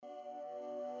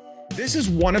This is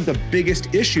one of the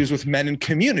biggest issues with men in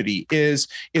community is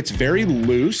it's very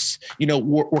loose. You know,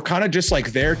 we're kind of just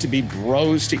like there to be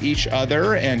bros to each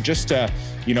other and just to,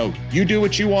 you know, you do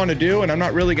what you want to do. And I'm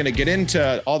not really going to get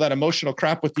into all that emotional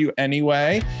crap with you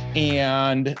anyway.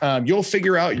 And you'll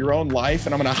figure out your own life.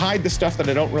 And I'm going to hide the stuff that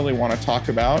I don't really want to talk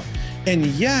about. And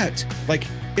yet, like,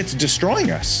 it's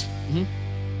destroying us. Mm-hmm.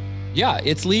 Yeah,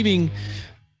 it's leaving.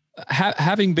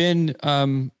 Having been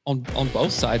on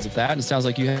both sides of that, and it sounds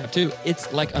like you have too.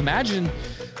 It's like, imagine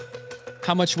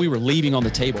how much we were leaving on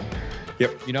the table.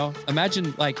 Yep. You know,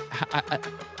 imagine like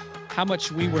how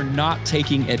much we were not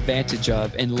taking advantage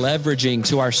of and leveraging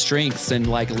to our strengths and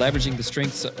like leveraging the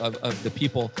strengths of the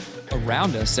people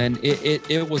around us. And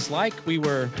it was like we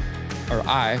were, or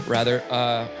I rather,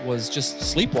 was just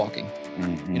sleepwalking.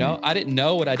 Mm-hmm. You know, I didn't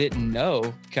know what I didn't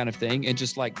know kind of thing. And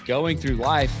just like going through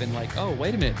life and like, oh,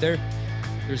 wait a minute,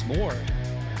 there's more.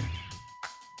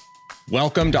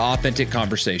 Welcome to Authentic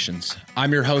Conversations.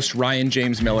 I'm your host, Ryan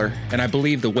James Miller, and I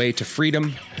believe the way to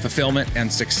freedom, fulfillment,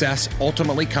 and success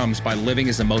ultimately comes by living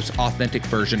as the most authentic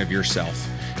version of yourself.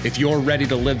 If you're ready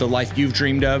to live the life you've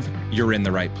dreamed of, you're in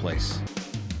the right place.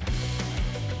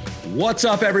 What's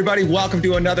up, everybody? Welcome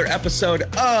to another episode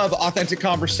of Authentic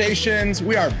Conversations.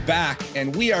 We are back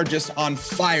and we are just on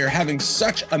fire, having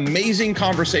such amazing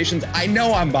conversations. I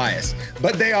know I'm biased,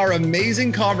 but they are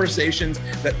amazing conversations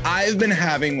that I've been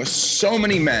having with so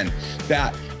many men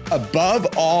that above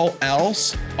all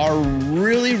else are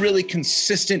really, really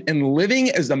consistent in living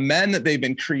as the men that they've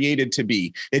been created to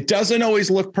be. It doesn't always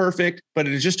look perfect, but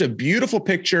it is just a beautiful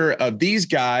picture of these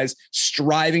guys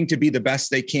striving to be the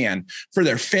best they can for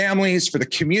their families, for the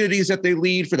communities that they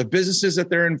lead, for the businesses that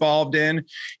they're involved in.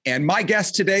 And my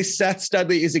guest today, Seth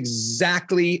Studley, is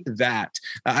exactly that.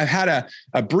 I've had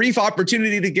a brief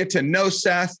opportunity to get to know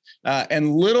Seth,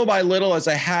 and little by little, as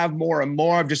I have more and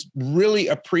more, I've just really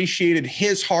appreciated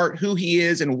his heart, who he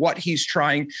is, and what he's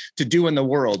trying to do in the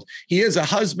world. He is a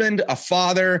husband, a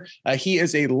father. He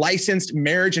is a licensed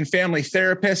marriage and family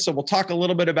therapist. So we'll talk a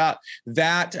little bit about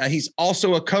that. He's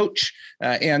also a coach.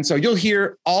 And so you'll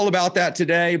hear all about that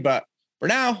today. But for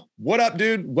now, what up,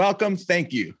 dude? Welcome.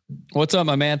 Thank you. What's up,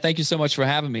 my man? Thank you so much for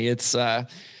having me. It's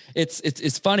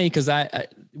funny because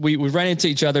we run into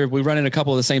each other. We run in a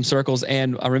couple of the same circles.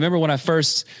 And I remember when I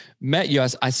first met you,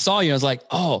 I saw you, I was like,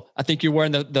 oh, I think you're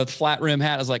wearing the flat rim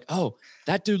hat. I was like, oh,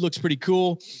 that dude looks pretty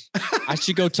cool. I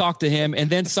should go talk to him. And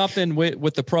then something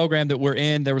with the program that we're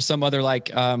in, there was some other like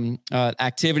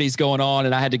activities going on,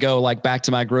 and I had to go like back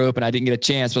to my group, and I didn't get a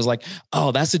chance. But I was like,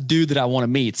 oh, that's a dude that I want to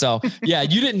meet. So yeah,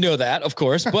 you didn't know that, of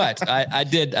course, but I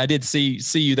did see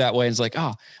you that way. And it's like,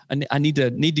 oh, I need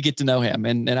to get to know him.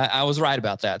 And I was right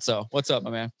about that. So what's up,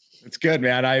 my man? It's good,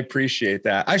 man. I appreciate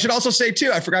that. I should also say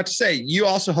too, I forgot to say, you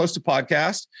also host a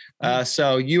podcast.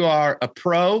 So you are a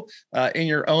pro in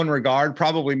your own regard,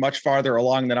 probably much farther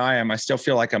along than I am. I still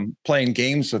feel like I'm playing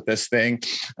games with this thing,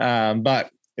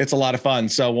 but it's a lot of fun.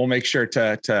 So we'll make sure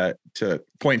to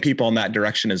point people in that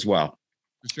direction as well.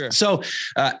 Sure. So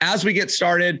as we get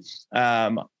started,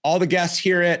 all the guests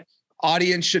hear it.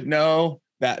 Audience should know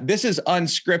that this is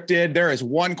unscripted. There is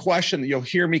one question that you'll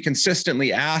hear me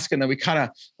consistently ask, and then we kind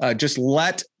of just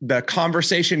let the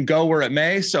conversation go where it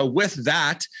may. So with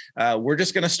that, we're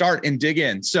just going to start and dig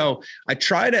in. So I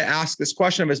try to ask this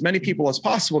question of as many people as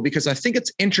possible, because I think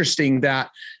it's interesting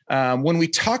that when we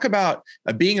talk about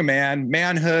being a man,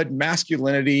 manhood,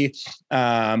 masculinity,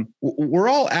 we're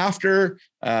all after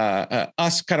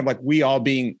us, kind of like we all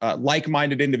being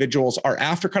like-minded individuals are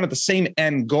after kind of the same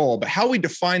end goal, but how we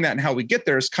define that and how we get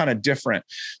there is kind of different.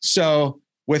 So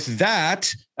with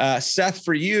that, Seth,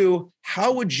 for you,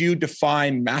 how would you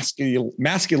define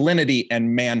masculinity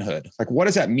and manhood? Like, what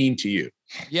does that mean to you?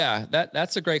 Yeah,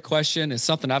 that's a great question. It's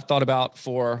something I've thought about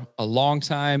for a long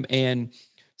time. And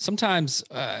sometimes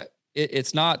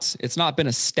it's not been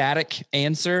a static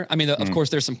answer. I mean, of course,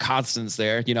 there's some constants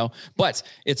there, you know, but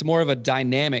it's more of a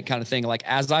dynamic kind of thing. Like,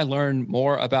 as I learn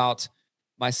more about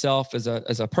myself as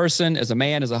a person, as a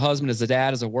man, as a husband, as a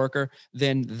dad, as a worker,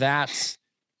 then that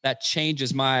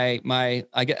changes my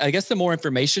I guess the more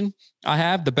information I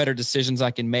have, the better decisions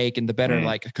I can make and the better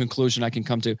like conclusion I can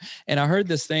come to. And I heard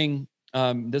this thing,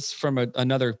 this from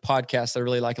another podcast that I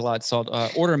really like a lot. It's called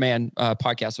Order Man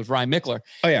podcast with Ryan Mickler.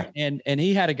 Oh yeah. And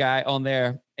he had a guy on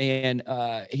there, and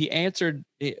he answered.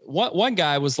 One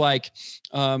guy was like,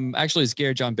 actually it's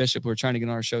Gary John Bishop, who we're trying to get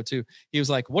on our show too. He was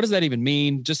like, what does that even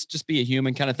mean? Just be a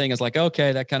human kind of thing. I was like,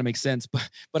 okay, that kind of makes sense.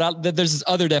 But there's this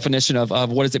other definition of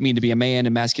what does it mean to be a man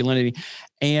and masculinity.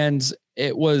 And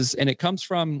it was, and it comes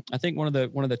from, I think one of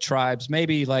the tribes,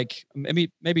 maybe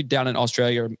down in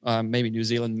Australia or maybe New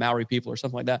Zealand, Maori people or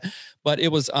something like that. But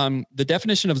it was, the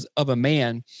definition of a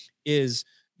man is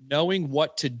knowing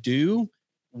what to do,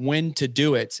 when to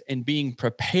do it, and being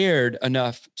prepared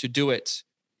enough to do it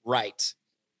right.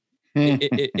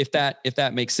 If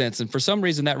that makes sense. And for some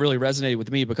reason that really resonated with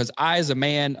me, because I, as a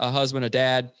man, a husband, a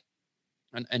dad,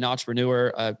 an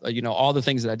entrepreneur, all the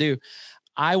things that I do,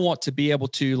 I want to be able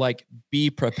to like be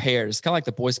prepared. It's kind of like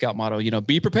the Boy Scout motto,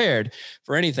 be prepared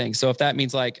for anything. So if that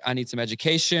means like I need some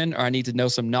education or I need to know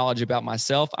some knowledge about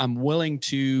myself, I'm willing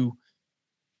to,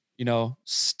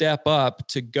 step up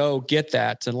to go get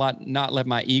that, to not let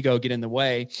my ego get in the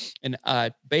way, and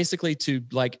basically to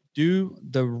like do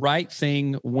the right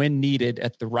thing when needed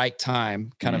at the right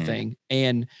time kind of thing.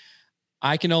 And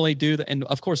I can only do that. And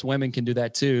of course women can do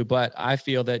that too, but I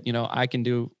feel that, I can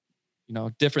do,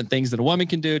 different things that a woman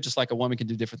can do, just like a woman can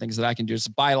do different things that I can do,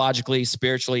 just biologically,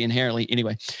 spiritually, inherently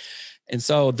anyway. And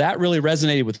so that really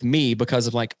resonated with me because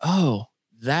of like, oh,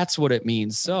 that's what it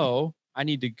means. So I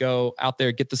need to go out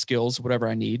there, get the skills, whatever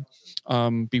I need,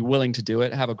 be willing to do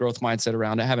it, have a growth mindset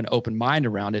around it, have an open mind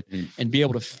around it, and be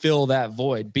able to fill that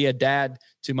void, be a dad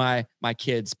to my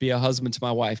kids, be a husband to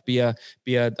my wife, be a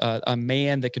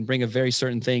man that can bring a very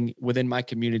certain thing within my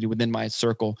community, within my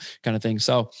circle kind of thing.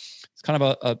 So it's kind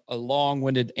of a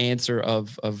long-winded answer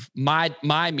of my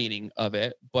meaning of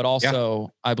it, but also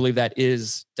I believe that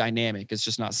is dynamic. It's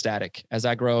just not static. As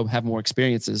I grow, have more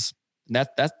experiences, and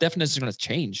that definition is going to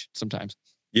change sometimes.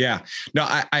 Yeah, no,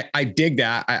 I dig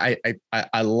that.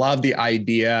 I love the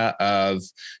idea of,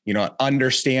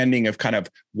 understanding of kind of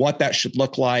what that should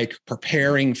look like,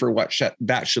 preparing for what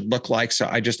that should look like. So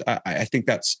I think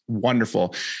that's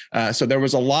wonderful. So there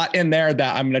was a lot in there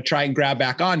that I'm going to try and grab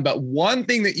back on. But one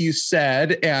thing that you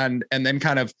said and then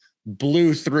kind of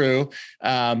blew through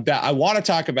that I want to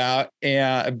talk about,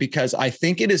 because I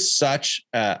think it is such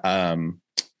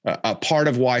a part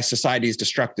of why society is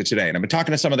destructive today. And I've been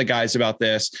talking to some of the guys about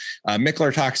this.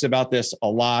 Mickler talks about this a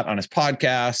lot on his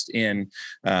podcast,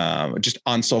 just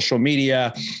on social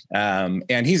media.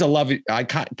 And he's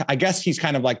I guess he's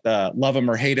kind of like the love him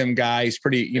or hate him guy. He's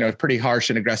pretty, pretty harsh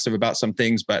and aggressive about some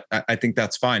things, but I think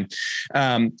that's fine.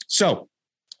 So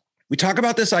we talk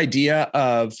about this idea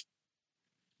of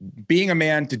being a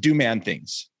man to do man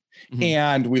things. Mm-hmm.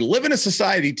 And we live in a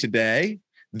society today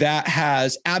that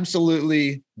has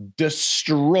absolutely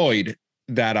destroyed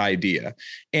that idea.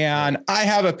 And I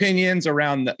have opinions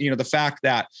around the fact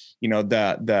that, the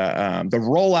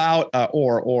rollout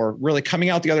or really coming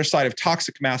out the other side of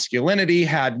toxic masculinity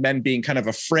had men being kind of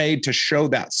afraid to show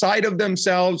that side of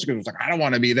themselves because it was like, I don't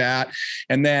want to be that.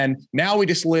 And then now we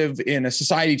just live in a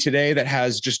society today that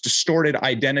has just distorted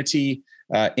identity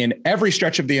in every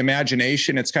stretch of the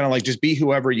imagination. It's kind of like, just be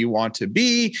whoever you want to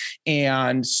be.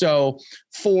 And so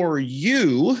for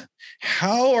you,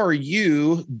 how are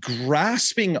you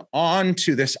grasping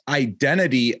onto this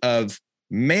identity of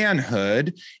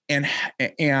manhood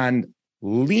and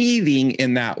leading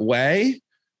in that way,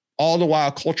 all the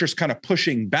while culture's kind of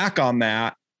pushing back on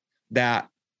that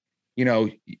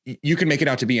you can make it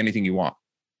out to be anything you want?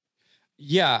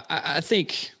 Yeah, I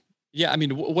think, I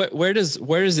mean, where does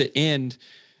it end?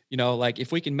 Like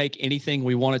if we can make anything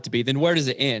we want it to be, then where does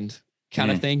it end?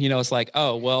 Kind of thing. It's like,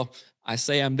 oh, well, I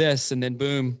say I'm this, and then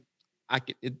boom,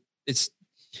 it's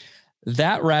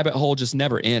that rabbit hole just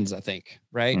never ends, I think.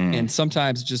 Right. And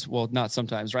sometimes not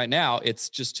sometimes, right now, it's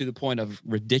just to the point of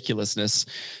ridiculousness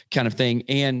kind of thing.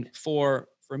 And for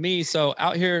me, so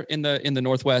out here in the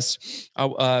Northwest,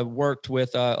 I worked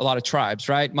with a lot of tribes,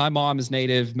 right? My mom is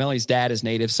Native, Melanie's dad is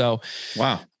Native. So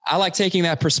wow. I like taking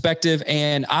that perspective,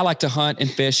 and I like to hunt and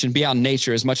fish and be out in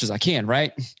nature as much as I can.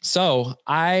 Right. So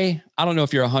I don't know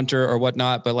if you're a hunter or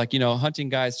whatnot, but like, hunting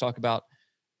guys talk about,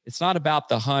 it's not about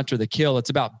the hunt or the kill. It's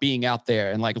about being out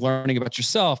there and like learning about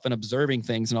yourself and observing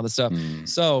things and all this stuff.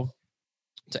 So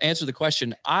to answer the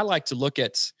question, I like to look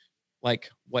at like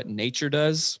what nature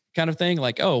does kind of thing.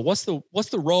 Like, oh, what's the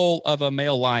role of a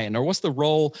male lion, or what's the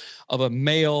role of a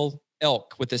male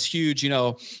elk with this huge,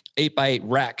 8x8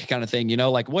 rack kind of thing,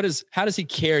 like how does he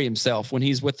carry himself when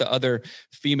he's with the other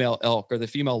female elk or the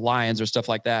female lions or stuff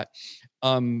like that?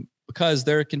 Because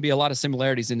there can be a lot of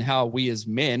similarities in how we as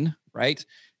men, right,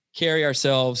 carry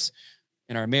ourselves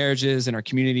in our marriages, in our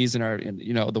communities, in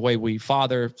the way we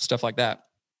father, stuff like that.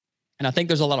 And I think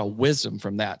there's a lot of wisdom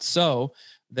from that. So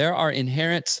there are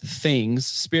inherent things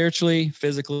spiritually,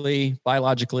 physically,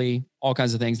 biologically, all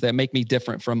kinds of things that make me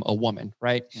different from a woman,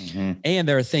 right? Mm-hmm. And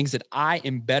there are things that I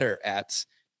am better at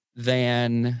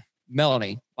than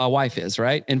Melanie, my wife, is,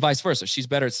 right? And vice versa. She's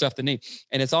better at stuff than me.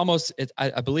 And it's almost,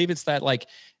 I believe it's that like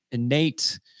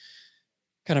innate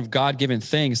kind of God-given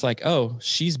thing. It's like, oh,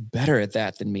 she's better at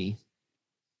that than me.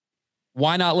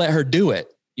 Why not let her do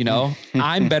it? You know,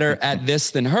 I'm better at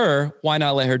this than her. Why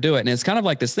not let her do it? And it's kind of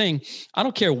like this thing. I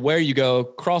don't care where you go,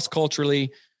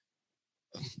 cross-culturally,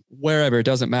 wherever, it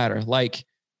doesn't matter. Like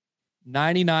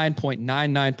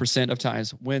 99.99% of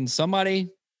times when somebody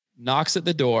knocks at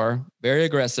the door very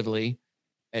aggressively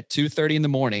at 2:30 in the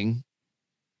morning,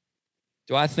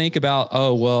 do I think about,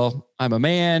 oh, well, I'm a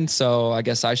man, so I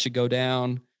guess I should go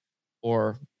down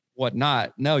or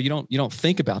whatnot? No, you don't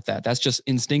think about that. That's just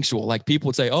instinctual. Like people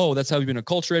would say, oh, that's how you've been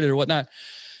acculturated or whatnot.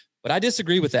 But I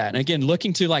disagree with that. And again,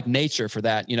 looking to like nature for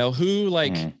that, you know, who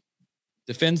like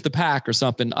defends the pack or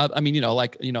something. I mean, you know,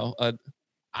 like, you know,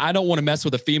 I don't want to mess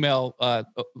with a female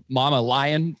mama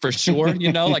lion for sure,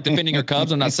 you know, like defending her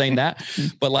cubs. I'm not saying that,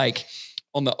 but like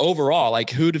on the overall,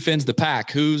 like who defends the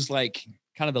pack, who's like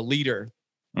kind of the leader,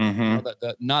 you know,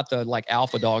 not the like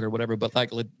alpha dog or whatever, but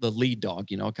like the lead dog,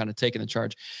 you know, kind of taking the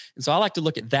charge. And so I like to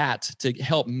look at that to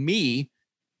help me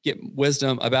get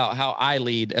wisdom about how I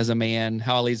lead as a man,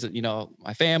 how I lead, you know,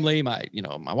 my family, my, you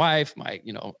know, my wife, my,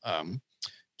 you know,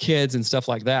 kids and stuff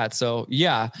like that. So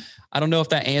yeah, I don't know if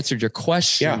that answered your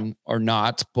question or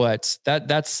not, but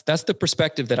that's the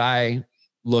perspective that I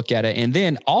look at it. And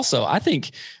then also I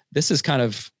think this is kind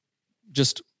of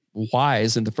just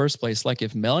wise in the first place. Like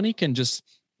if Melanie can just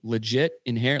legit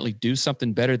inherently do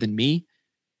something better than me,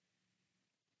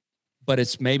 but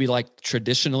it's maybe like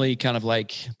traditionally kind of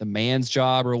like the man's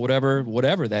job or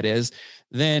whatever that is,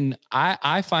 then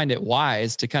I find it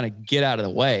wise to kind of get out of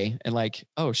the way and like,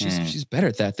 oh, she's better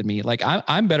at that than me. Like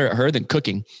I'm better at her than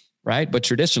cooking. Right. But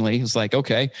traditionally it's like,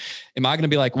 okay, am I going to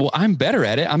be like, well, I'm better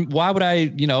at it. Why would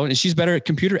I, you know, and she's better at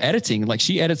computer editing. Like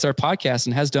she edits our podcast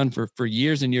and has done for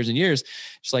years and years and years.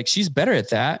 She's like, she's better at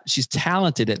that. She's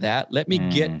talented at that. Let me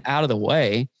get out of the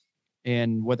way.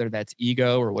 And whether that's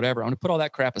ego or whatever, I'm going to put all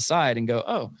that crap aside and go,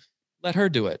 oh, let her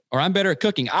do it. Or I'm better at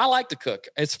cooking. I like to cook.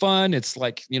 It's fun. It's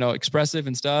like, you know, expressive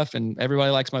and stuff. And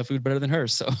everybody likes my food better than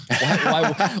hers. So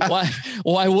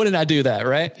why wouldn't I do that?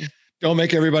 Right. Don't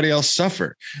make everybody else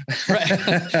suffer.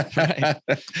 Right.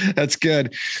 That's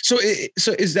good. So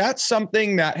is that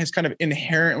something that has kind of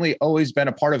inherently always been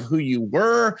a part of who you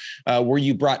were? Were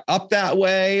you brought up that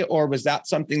way? Or was that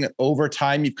something that over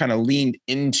time you've kind of leaned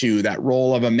into that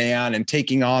role of a man and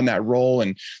taking on that role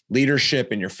and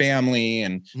leadership in your family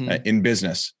and in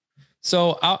business?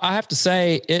 So I have to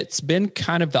say it's been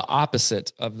kind of the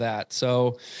opposite of that.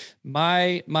 So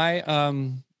my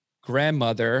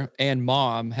grandmother and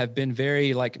mom have been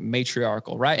very like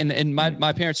matriarchal, right? And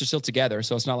my parents are still together.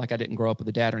 So it's not like I didn't grow up with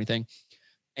a dad or anything.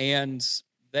 And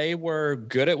they were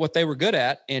good at what they were good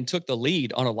at and took the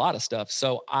lead on a lot of stuff.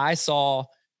 So I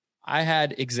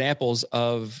had examples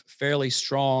of fairly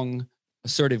strong,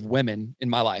 assertive women in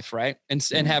my life, right? And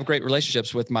have great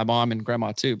relationships with my mom and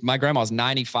grandma too. My grandma's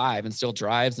 95 and still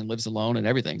drives and lives alone and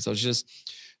everything. So it's just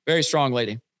very strong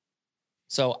lady.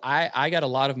 So I got a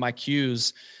lot of my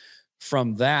cues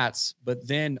from that, but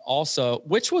then also,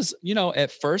 which was, you know,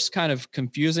 at first kind of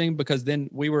confusing because then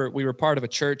we were part of a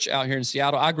church out here in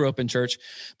Seattle. I grew up in church,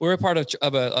 but we were part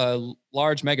of a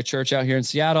large mega church out here in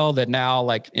Seattle that now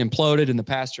like imploded and the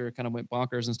pastor kind of went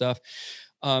bonkers and stuff.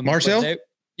 Mars Hill?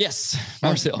 Yes.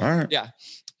 Mars Hill. Right. Yeah.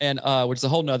 And, which is a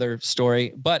whole nother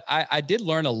story, but I did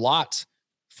learn a lot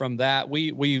from that.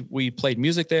 We played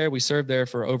music there. We served there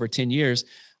for over 10 years.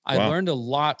 I learned a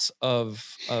lot of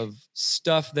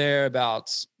stuff there about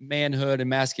manhood and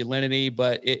masculinity,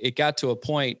 but it got to a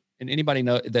point, and anybody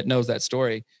that knows that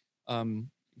story,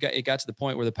 it got to the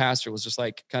point where the pastor was just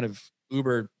like kind of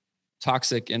uber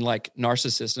toxic and like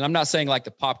narcissist. And I'm not saying like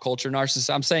the pop culture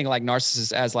narcissist. I'm saying like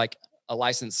narcissist as like a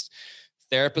licensed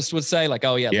therapist would say, like,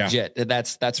 oh yeah, legit.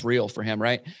 That's real for him,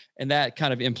 right? And that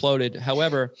kind of imploded.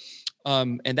 However,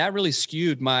 and that really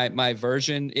skewed my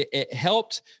version. It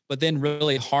helped, but then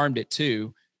really harmed it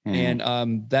too.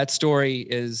 And that story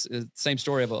is the same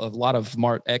story of a lot of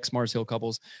ex-Mars Hill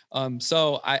couples.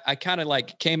 So I kind of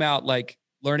like came out like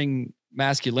learning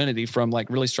masculinity from like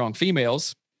really strong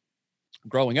females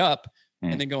growing up,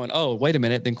 and then going, oh, wait a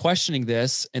minute, then questioning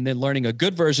this, and then learning a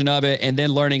good version of it, and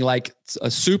then learning like a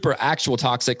super actual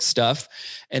toxic stuff,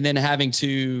 and then having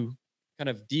to kind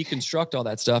of deconstruct all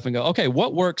that stuff and go, okay,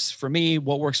 what works for me?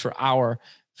 What works for our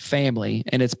family?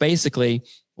 And it's basically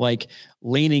like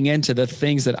leaning into the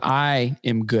things that I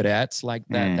am good at, like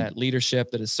that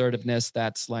leadership, that assertiveness,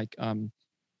 that's like,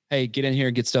 hey, get in here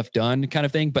and get stuff done kind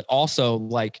of thing. But also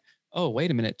like oh,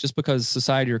 wait a minute, just because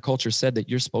society or culture said that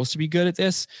you're supposed to be good at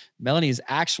this, Melanie is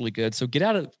actually good. So get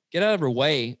out of her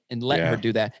way and let her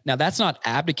do that. Now, that's not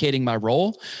abdicating my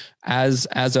role as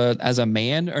a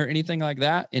man or anything like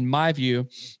that. In my view,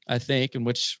 I think, in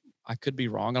which I could be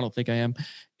wrong, I don't think I am,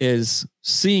 is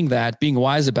seeing that, being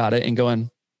wise about it and going,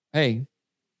 hey,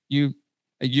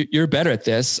 you're better at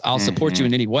this. I'll support you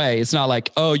in any way. It's not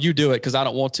like, oh, you do it because I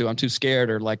don't want to. I'm too scared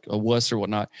or like a wuss or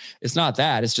whatnot. It's not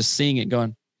that. It's just seeing it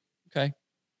going, okay,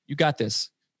 you got this.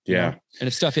 Yeah. You know? And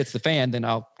if stuff hits the fan, then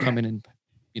I'll come in and,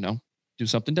 do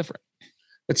something different.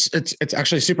 It's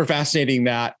actually super fascinating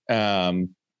that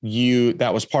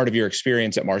that was part of your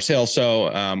experience at Mars Hill. So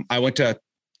I went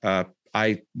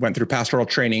through pastoral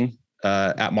training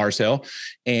at Mars Hill,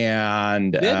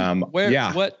 and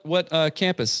what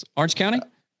campus? Orange County?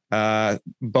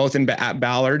 Both at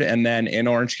Ballard and then in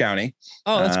Orange County.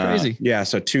 Oh, that's crazy. Yeah.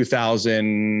 So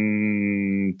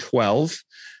 2012,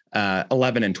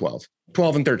 11 and 12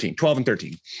 and 13.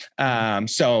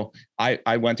 So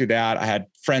I went through that. I had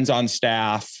friends on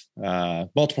staff,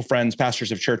 multiple friends,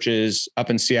 pastors of churches up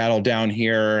in Seattle, down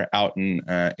here, out in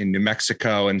New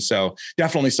Mexico. And so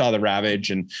definitely saw the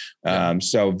ravage, and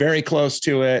so very close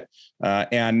to it.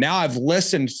 And now I've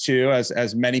listened to,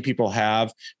 as many people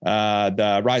have,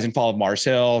 the Rise and Fall of Mars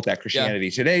Hill that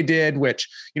Christianity Today did, which,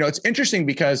 it's interesting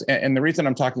because, and the reason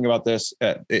I'm talking about this,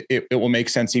 it will make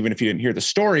sense even if you didn't hear the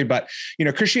story, but,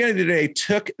 Christianity Today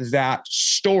took that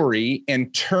story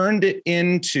and turned it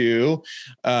into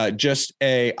just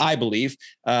I believe,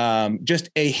 just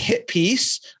a hit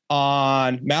piece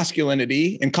on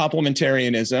masculinity and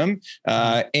complementarianism,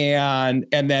 and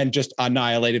then just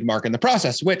annihilated Mark in the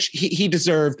process, which he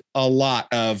deserved a lot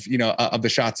of, of the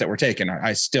shots that were taken.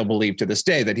 I still believe to this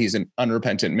day that he's an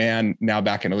unrepentant man now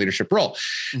back in a leadership role.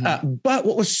 But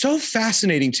what was so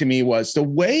fascinating to me was the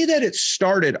way that it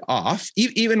started off,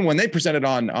 even when they presented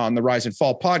on the Rise and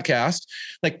Fall podcast,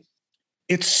 like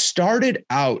it started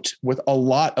out with a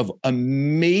lot of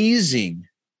amazing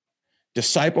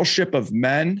discipleship of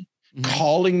men,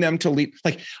 calling them to lead.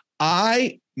 Like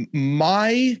I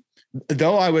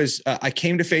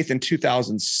came to faith in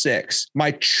 2006,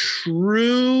 my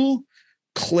true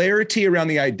clarity around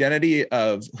the identity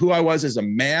of who I was as a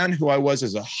man, who I was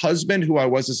as a husband, who I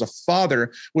was as a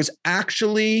father was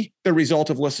actually the result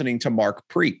of listening to Mark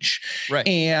preach. Right.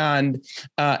 And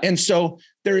so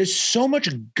there is so much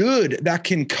good that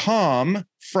can come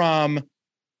from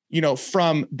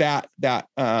that,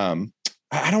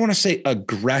 I don't want to say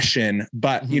aggression,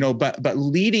 but, but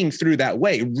leading through that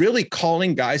way, really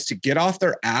calling guys to get off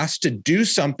their ass, to do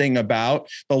something about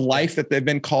the life that they've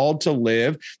been called to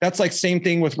live. That's like same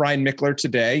thing with Ryan Mickler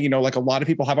today. Like a lot of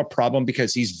people have a problem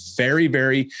because he's very,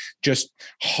 very just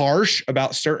harsh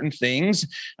about certain things.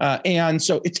 And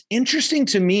so it's interesting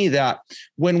to me that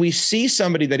when we see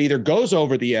somebody that either goes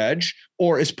over the edge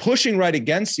or is pushing right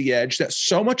against the edge, that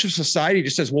so much of society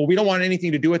just says, well, we don't want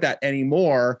anything to do with that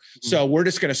anymore. So we're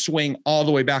just going to swing all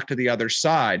the way back to the other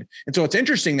side. And so it's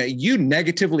interesting that you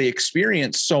negatively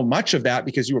experienced so much of that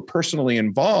because you were personally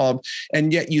involved,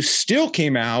 and yet you still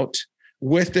came out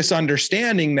with this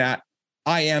understanding that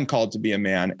I am called to be a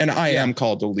man and I am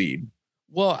called to lead.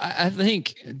 Well, I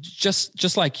think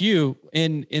just like you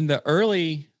in the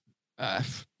early,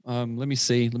 let me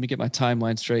get my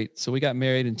timeline straight. So we got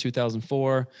married in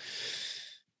 2004,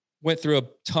 went through a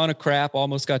ton of crap,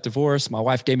 almost got divorced. My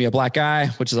wife gave me a black eye,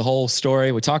 which is a whole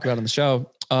story we talk about on the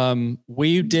show.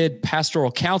 We did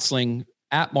pastoral counseling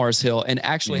at Mars Hill and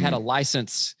actually had a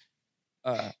licensed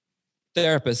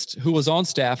therapist who was on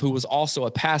staff, who was also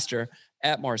a pastor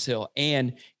at Mars Hill.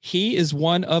 And he is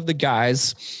one of the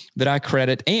guys that I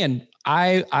credit. And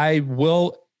I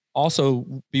will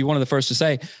also be one of the first to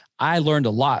say, I learned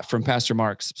a lot from Pastor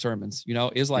Mark's sermons.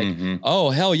 It's like,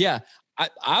 oh, hell yeah.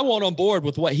 I want on board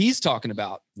with what he's talking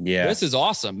about. Yeah. This is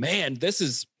awesome, man. This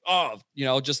is,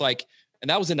 just like, and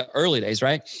that was in the early days,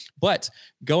 right? But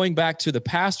going back to the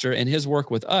pastor and his work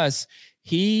with us,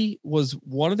 he was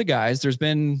one of the guys. There's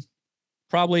been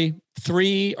probably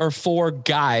 3 or 4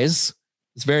 guys.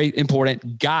 It's very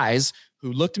important, guys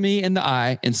who looked me in the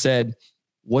eye and said,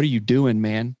 what are you doing,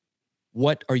 man?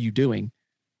 What are you doing?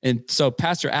 And so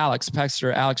Pastor Alex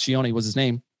Gioni was his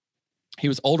name. He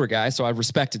was older guy, so I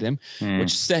respected him,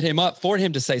 which set him up for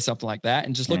him to say something like that,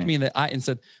 and just looked me in the eye and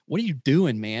said, what are you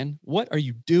doing, man? What are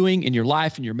you doing in your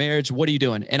life, in your marriage? What are you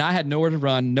doing? And I had nowhere to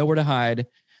run, nowhere to hide.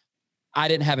 I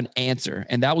didn't have an answer.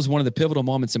 And that was one of the pivotal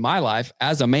moments in my life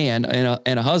as a man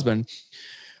and a husband,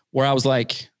 where I was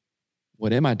like,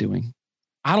 what am I doing?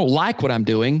 I don't like what I'm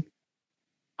doing.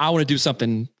 I want to do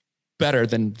something better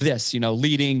than this,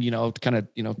 leading, kind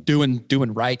of,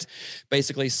 doing right,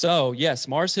 basically. So yes,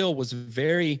 Mars Hill was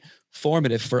very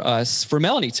formative for us, for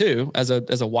Melanie too, as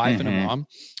a wife and a mom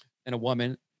and a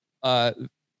woman. But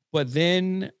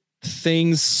then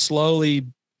things slowly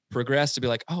progressed to be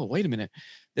like, oh, wait a minute,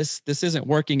 this isn't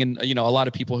working. And, a lot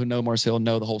of people who know Mars Hill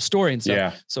know the whole story and stuff.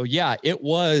 Yeah. So yeah, it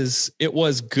was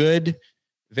good,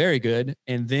 very good.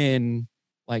 And then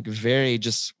like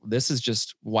this is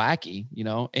just wacky,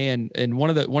 and one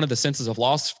of the senses of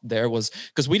loss there was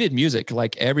because we did music,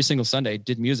 like every single Sunday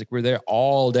did music. We're there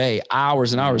all day,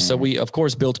 hours and hours. So we of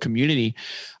course built community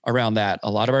around that.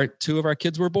 Two of our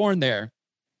kids were born there,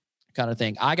 kind of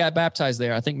thing. I got baptized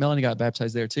there. I think Melanie got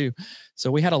baptized there too.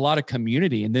 So we had a lot of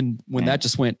community. And then when that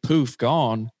just went poof,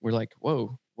 gone, we're like,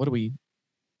 whoa,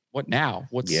 what now?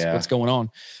 What's going on,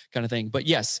 kind of thing. But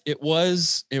yes, it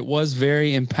was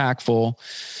very impactful.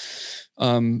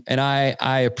 And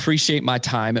I appreciate my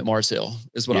time at Mars Hill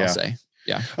is what I'll say.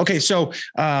 Yeah. Okay. So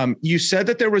you said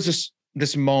that there was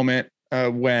this moment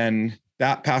when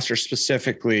that pastor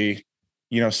specifically,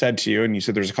 said to you, and you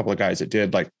said there's a couple of guys that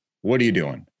did, like, what are you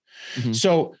doing? Mm-hmm.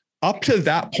 So up to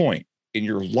that point in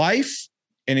your life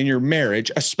and in your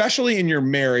marriage, especially in your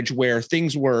marriage where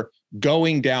things were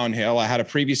going downhill. I had a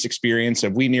previous experience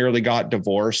of we nearly got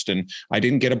divorced and I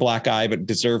didn't get a black eye, but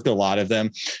deserved a lot of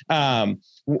them.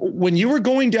 When you were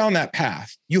going down that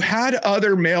path, you had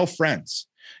other male friends.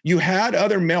 You had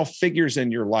other male figures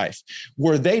in your life.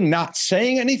 Were they not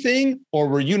saying anything, or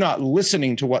were you not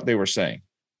listening to what they were saying?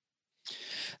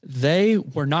 They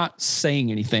were not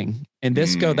saying anything. And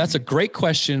that's a great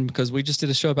question, because we just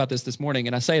did a show about this morning.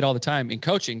 And I say it all the time in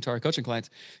coaching to our coaching clients.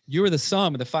 You are the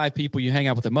sum of the 5 people you hang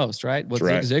out with the most, right? What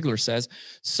Zig Ziglar says.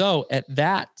 So at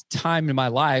that time in my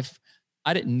life,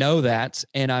 I didn't know that.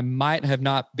 And I might have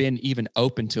not been even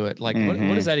open to it. Like, what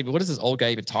is that even? What is this old guy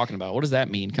even talking about? What does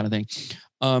that mean, kind of thing?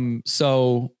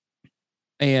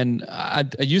 And I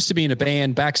used to be in a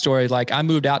band. Backstory, like I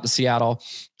moved out to Seattle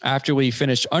after we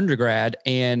finished undergrad,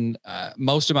 and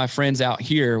most of my friends out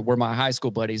here were my high school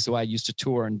buddies who I used to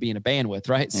tour and be in a band with,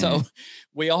 right? So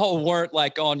we all weren't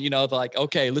like on, like,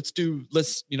 okay, let's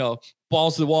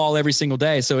balls to the wall every single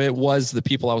day. So it was the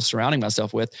people I was surrounding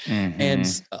myself with.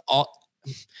 And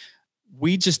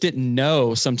we just didn't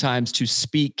know sometimes to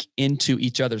speak into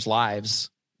each other's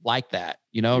lives like that.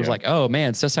 It was like, oh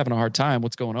man, Seth's having a hard time.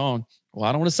 What's going on? Well,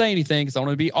 I don't want to say anything because I don't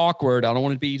want to be awkward. I don't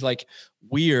want to be like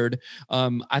weird.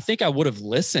 I think I would have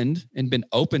listened and been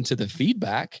open to the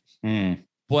feedback,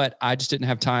 but I just didn't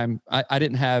have time. I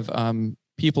didn't have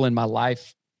people in my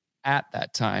life at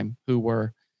that time who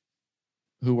were,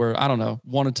 I don't know,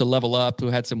 wanted to level up, who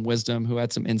had some wisdom, who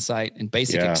had some insight and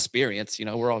basic experience.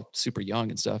 We're all super young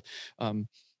and stuff.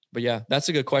 But yeah, that's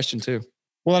a good question too.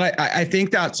 Well, and I think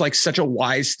that's like such a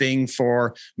wise thing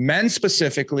for men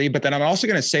specifically, but then I'm also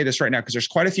going to say this right now, because there's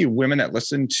quite a few women that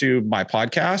listen to my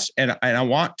podcast. And I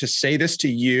want to say this to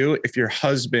you, if your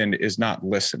husband is not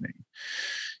listening,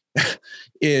 there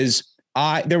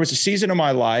was a season of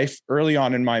my life early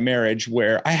on in my marriage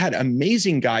where I had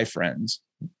amazing guy friends,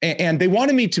 and they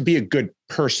wanted me to be a good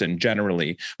person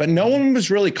generally, but no one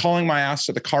was really calling my ass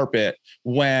to the carpet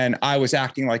when I was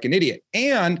acting like an idiot.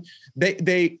 And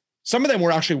some of them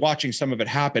were actually watching some of it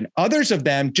happen. Others of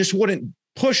them just wouldn't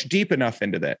push deep enough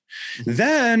into that.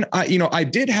 Then, I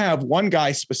did have one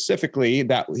guy specifically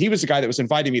that he was the guy that was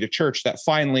inviting me to church that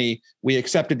finally we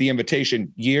accepted the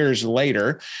invitation years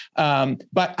later.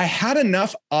 But I had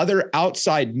enough other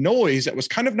outside noise that was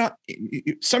kind of not,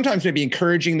 sometimes maybe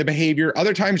encouraging the behavior,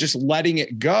 other times just letting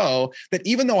it go, that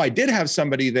even though I did have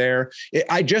somebody there, it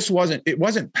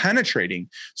wasn't penetrating.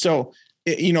 So,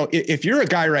 if you're a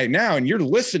guy right now and you're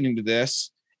listening to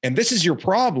this and this is your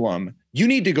problem, you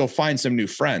need to go find some new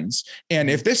friends. And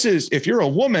if you're a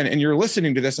woman and you're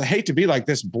listening to this, I hate to be like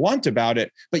this blunt about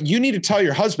it, but you need to tell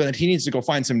your husband that he needs to go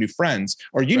find some new friends,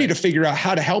 or you need to figure out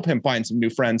how to help him find some new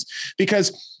friends,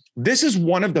 because this is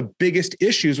one of the biggest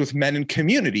issues with men in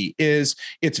community. Is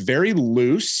it's very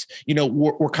loose.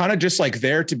 We're kind of just like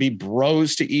there to be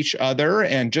bros to each other,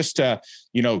 and just to,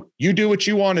 you do what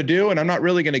you want to do. And I'm not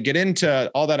really going to get into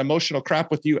all that emotional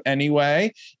crap with you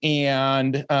anyway.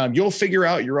 And you'll figure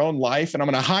out your own life. And I'm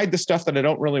going to hide the stuff that I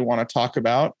don't really want to talk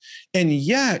about. And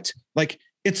yet, like,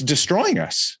 it's destroying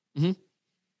us. Mm-hmm.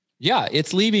 Yeah,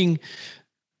 it's leaving.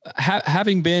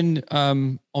 Having been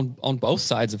on both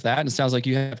sides of that, and it sounds like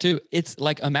you have too. It's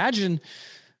like, imagine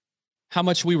how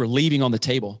much we were leaving on the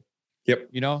table.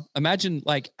 Yep. Imagine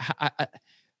like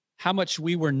how much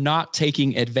we were not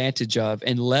taking advantage of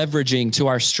and leveraging to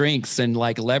our strengths, and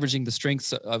like leveraging the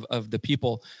strengths of the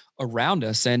people around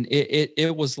us. And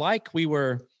it was like we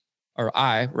were or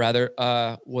I rather,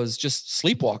 was just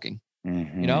sleepwalking.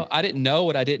 Mm-hmm. You know, I didn't know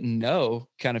what I didn't know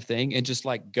kind of thing. And just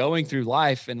like going through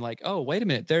life and like, oh, wait a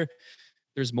minute,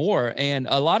 there's more. And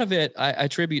a lot of it I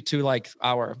attribute to like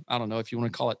our, I don't know if you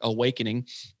want to call it awakening,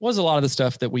 was a lot of the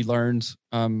stuff that we learned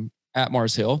at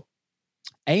Mars Hill.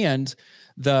 And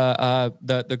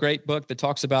the great book that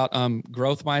talks about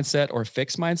growth mindset or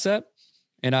fixed mindset.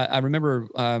 And I remember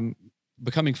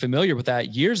becoming familiar with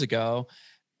that years ago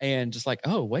and just like,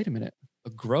 oh, wait a minute, a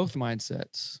growth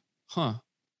mindset,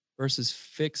 versus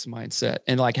fixed mindset,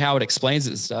 and like how it explains it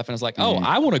and stuff. And I was like, oh,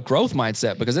 I want a growth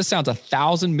mindset because this sounds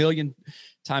 1,000 million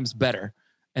times better.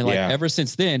 And like ever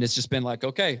since then, it's just been like,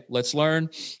 okay, let's learn,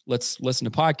 let's listen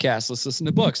to podcasts, let's listen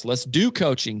to books, let's do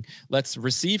coaching, let's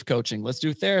receive coaching, let's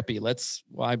do therapy,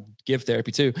 I give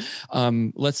therapy too.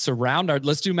 Let's do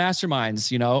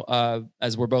masterminds, you know,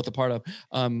 as we're both a part of.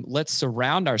 Let's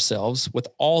surround ourselves with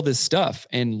all this stuff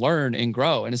and learn and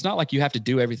grow. And it's not like you have to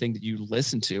do everything that you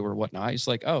listen to or whatnot. It's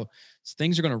like, oh,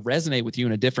 things are going to resonate with you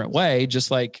in a different way,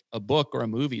 just like a book or a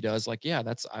movie does. Like, yeah,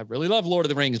 I really love Lord of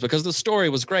the Rings because the story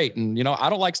was great. And, you know, I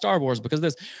don't like Star Wars because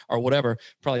this or whatever.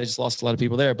 Probably just lost a lot of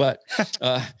people there, but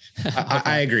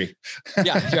I agree.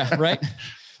 yeah, right.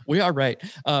 We are right.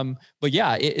 But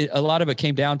yeah, a lot of it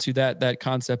came down to that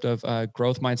concept of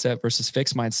growth mindset versus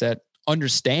fixed mindset,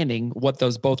 understanding what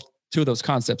two of those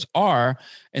concepts are,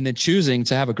 and then choosing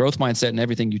to have a growth mindset in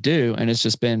everything you do. And it's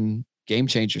just been game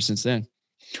changer since then.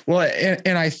 Well,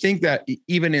 and I think that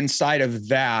even inside of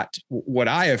that, what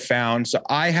I have found, so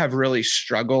I have really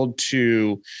struggled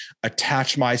to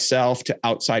attach myself to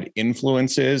outside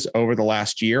influences over the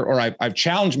last year, or I've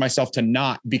challenged myself to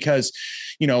not, because,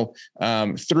 you know,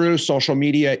 through social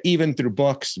media, even through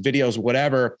books, videos,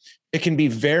 whatever, it can be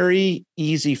very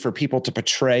easy for people to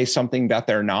portray something that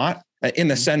they're not. In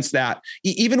the sense that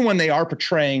even when they are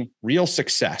portraying real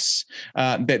success,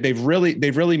 that they've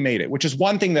really made it, which is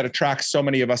one thing that attracts so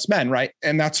many of us men, right?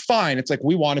 And that's fine. It's like,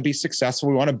 we want to be successful.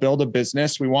 We want to build a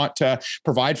business. We want to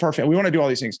provide for our family. We want to do all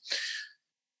these things.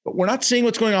 But we're not seeing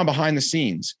what's going on behind the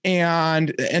scenes.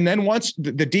 And then once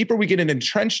the deeper we get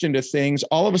entrenched into things,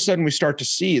 all of a sudden we start to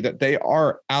see that they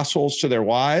are assholes to their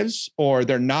wives, or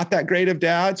they're not that great of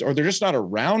dads, or they're just not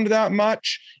around that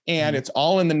much. And it's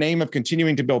all in the name of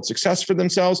continuing to build success for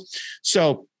themselves.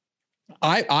 So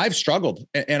I've struggled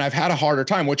and I've had a harder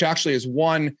time, which actually is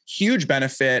one huge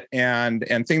benefit and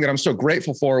thing that I'm so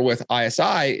grateful for with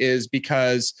ISI, is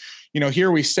because, you know,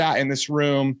 here we sat in this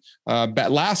room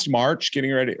last March,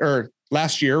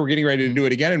 last year, we're getting ready to do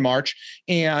it again in March.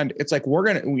 And it's like,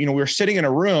 we're sitting in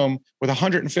a room with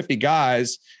 150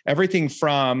 guys, everything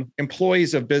from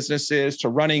employees of businesses to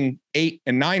running 8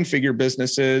 and 9 figure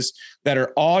businesses that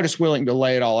are all just willing to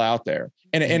lay it all out there.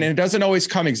 And it doesn't always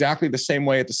come exactly the same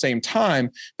way at the same time,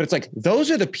 but it's like,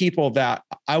 those are the people that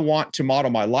I want to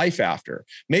model my life after.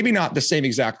 Maybe not the same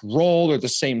exact role or the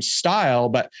same style,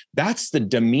 but that's the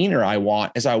demeanor I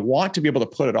want, is I want to be able to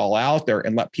put it all out there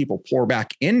and let people pour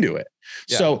back into it.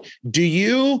 Yeah. So do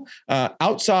you,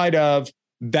 outside of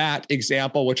that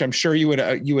example, which I'm sure you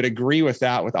would agree with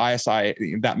that with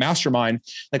ISI, that mastermind,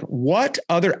 like what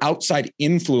other outside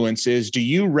influences do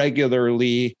you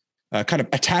regularly kind of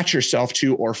attach yourself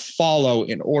to or follow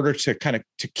in order to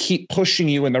to keep pushing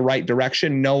you in the right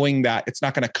direction, knowing that it's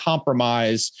not going to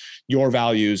compromise your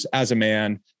values as a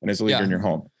man and as a leader in your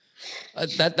home?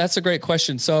 That's a great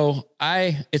question. So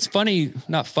it's funny,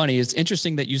 not funny. It's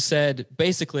interesting that you said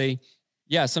basically,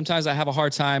 yeah, sometimes I have a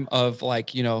hard time of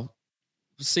like, you know,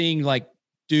 seeing like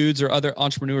dudes or other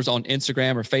entrepreneurs on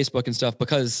Instagram or Facebook and stuff,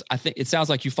 because I think it sounds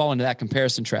like you fall into that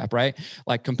comparison trap, right?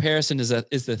 Like comparison is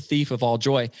the thief of all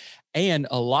joy. And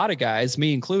a lot of guys,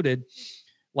 me included,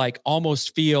 like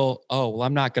almost feel, oh, well,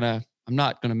 I'm not going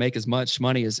to make as much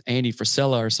money as Andy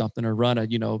Frisella or something, or run a,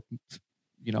 you know,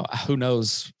 who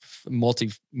knows,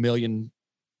 multi-million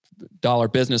dollar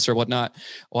business or whatnot.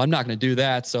 Well, I'm not going to do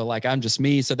that. So like, I'm just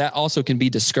me. So that also can be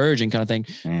discouraging kind of thing.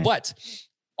 But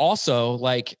also,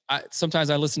 like sometimes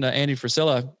I listen to Andy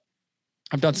Frisella.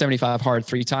 I've done 75 hard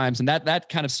 3 times. And that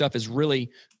kind of stuff is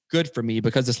really good for me,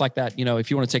 because it's like that, you know,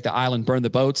 if you want to take the island, burn the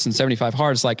boats, and 75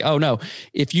 hard, it's like, oh no,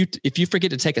 if you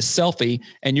forget to take a selfie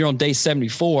and you're on day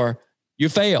 74, you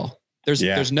fail.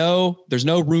 There's no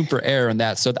room for error in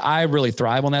that. So I really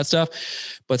thrive on that stuff.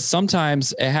 But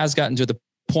sometimes it has gotten to the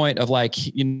point of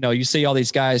like, you know, you see all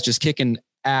these guys just kicking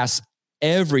ass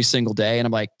every single day. And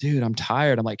I'm like, dude, I'm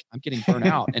tired. I'm like, I'm getting burnt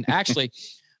out. And actually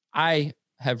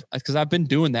because I've been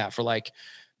doing that for like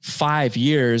 5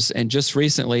 years. And just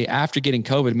recently after getting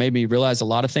COVID, made me realize a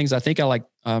lot of things. I think I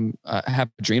have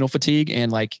adrenal fatigue,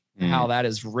 and like how that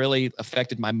has really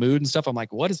affected my mood and stuff. I'm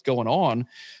like, what is going on?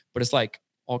 But it's like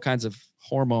all kinds of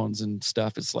hormones and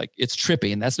stuff. It's like, it's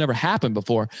trippy, and that's never happened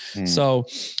before. So,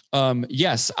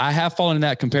 yes, I have fallen in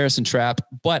that comparison trap,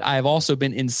 but I've also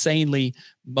been insanely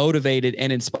motivated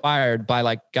and inspired by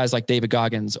like guys like David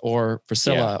Goggins or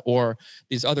Priscilla or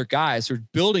these other guys who are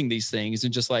building these things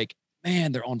and just like,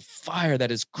 man, they're on fire.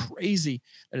 That is crazy.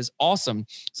 That is awesome.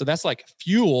 So that's like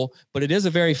fuel, but it is a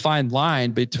very fine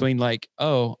line between like,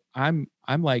 oh, I'm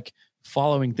like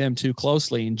following them too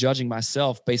closely and judging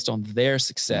myself based on their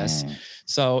success.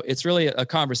 So it's really a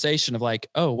conversation of like,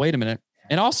 oh, wait a minute.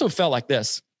 And also felt like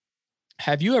this.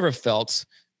 Have you ever felt,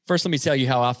 first, let me tell you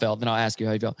how I felt, then I'll ask you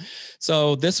how you felt.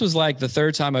 So this was like the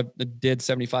third time I did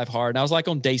 75 hard. And I was like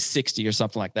on day 60 or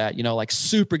something like that, you know, like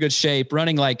super good shape,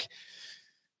 running like,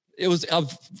 I was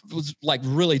like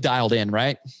really dialed in,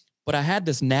 right? But I had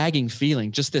this nagging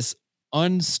feeling, just this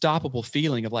unstoppable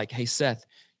feeling of like, hey, Seth,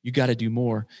 you got to do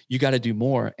more. You got to do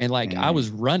more. And like, I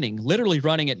was literally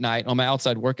running at night on my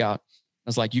outside workout. I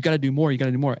was like, you got to do more. You got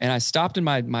to do more. And I stopped in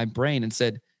my brain and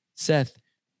said, Seth,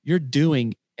 you're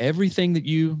doing everything that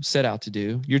you set out to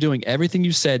do. You're doing everything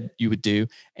you said you would do,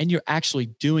 and you're actually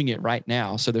doing it right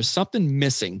now. So there's something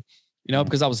missing, you know,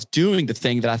 because I was doing the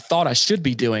thing that I thought I should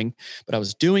be doing, but I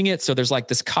was doing it. So there's like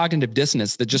this cognitive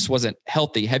dissonance that just wasn't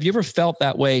healthy. Have you ever felt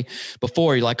that way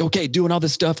before? You're like, okay, doing all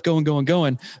this stuff, going.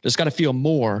 Just got to feel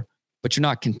more, but you're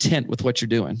not content with what you're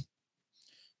doing.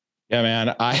 Yeah,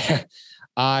 man.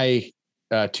 I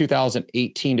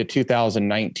 2018 to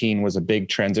 2019 was a big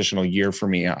transitional year for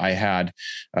me. I had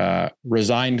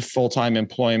resigned full-time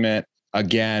employment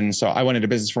again. So I went into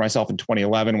business for myself in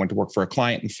 2011, went to work for a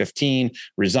client in 15,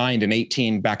 resigned in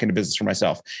 18, back into business for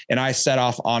myself. And I set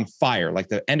off on fire. Like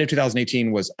the end of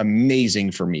 2018 was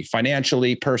amazing for me,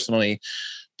 financially, personally.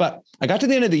 But I got to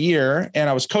the end of the year and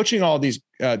I was coaching all these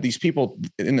people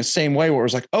in the same way, where it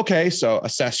was like, okay, so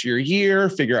assess your year,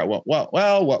 figure out what went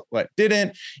well, what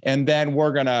didn't. And then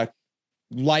we're going to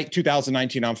light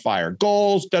 2019 on fire,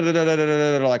 goals,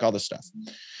 like all this stuff.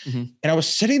 And I was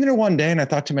sitting there one day and I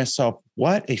thought to myself,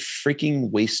 what a freaking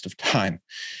waste of time.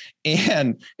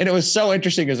 And it was so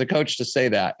interesting as a coach to say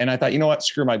that. And I thought, you know what,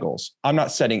 screw my goals. I'm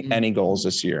not setting any goals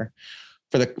this year.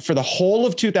 For the whole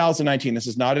of 2019, this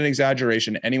is not an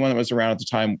exaggeration. Anyone that was around at the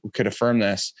time could affirm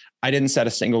this. I didn't set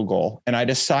a single goal. And I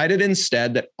decided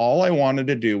instead that all I wanted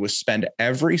to do was spend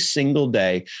every single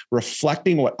day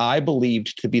reflecting what I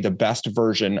believed to be the best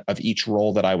version of each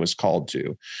role that I was called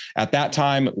to. At that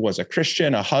time, it was a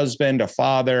Christian, a husband, a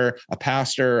father, a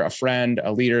pastor, a friend,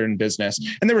 a leader in business.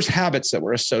 And there was habits that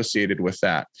were associated with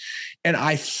that. And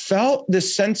I felt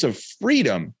this sense of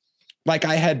freedom like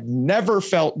I had never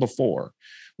felt before,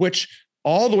 which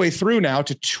all the way through now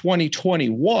to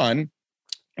 2021.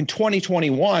 In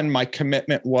 2021, my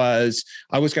commitment was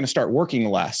I was going to start working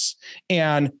less.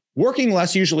 And working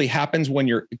less usually happens when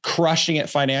you're crushing it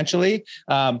financially.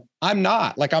 I'm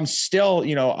not. Like I'm still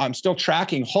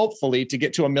tracking, hopefully, to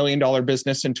get to $1 million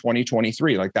business in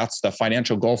 2023. Like that's the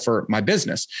financial goal for my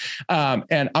business.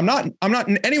 And I'm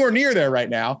not anywhere near there right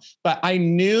now, but I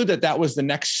knew that was the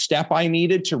next step I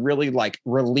needed to really like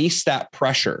release that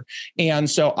pressure. And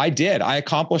so I did. I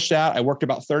accomplished that. I worked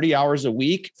about 30 hours a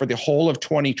week for the whole of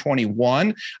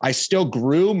 2021. I still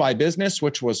grew my business,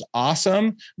 which was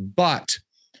awesome, but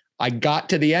I got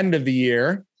to the end of the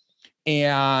year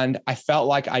and I felt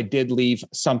like I did leave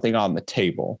something on the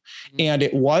table. And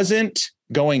it wasn't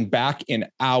going back in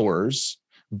hours,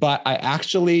 but I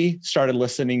actually started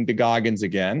listening to Goggins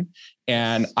again.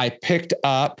 And I picked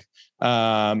up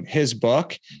his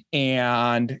book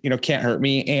and, Can't Hurt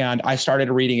Me. And I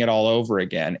started reading it all over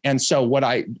again. And so what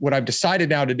I've decided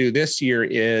now to do this year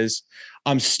is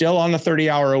I'm still on the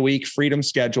 30-hour a week freedom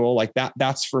schedule. Like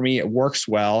that's for me, it works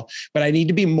well, but I need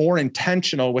to be more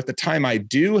intentional with the time I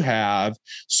do have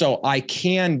so I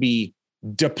can be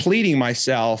depleting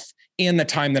myself in the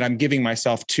time that I'm giving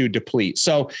myself to deplete.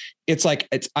 So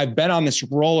I've been on this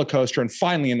roller coaster and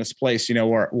finally in this place,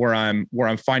 where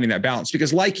I'm finding that balance.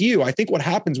 Because like you, I think what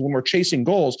happens when we're chasing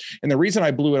goals, and the reason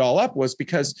I blew it all up was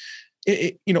because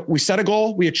we set a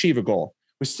goal, we achieve a goal.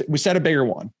 We set a bigger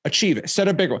one, achieve it, set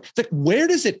a bigger one. It's like, where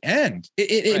does it end?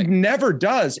 It never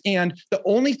does. And the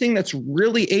only thing that's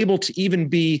really able to even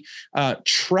be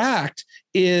tracked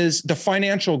is the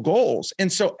financial goals.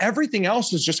 And so everything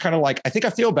else is just kind of like, I think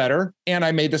I feel better and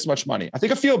I made this much money. I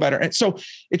think I feel better. And so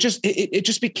it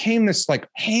just became this like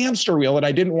hamster wheel that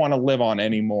I didn't want to live on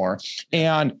anymore.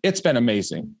 And it's been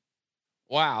amazing.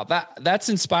 Wow. That's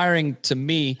inspiring to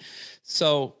me.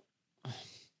 So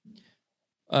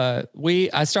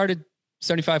I started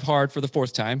 75 hard for the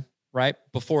fourth time. right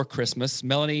before Christmas.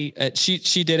 Melanie,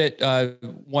 she did it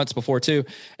once before too.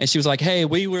 And she was like, hey,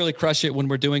 we really crush it when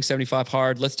we're doing 75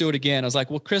 hard. Let's do it again. I was like,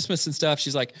 well, Christmas and stuff.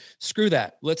 She's like, screw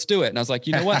that. Let's do it. And I was like,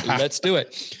 you know what? Let's do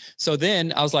it. So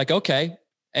then I was like, okay,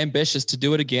 ambitious to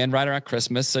do it again right around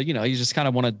Christmas. So, you just kind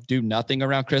of want to do nothing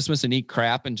around Christmas and eat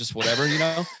crap and just whatever,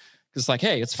 it's like,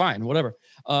 hey, it's fine, whatever.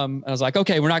 I was like,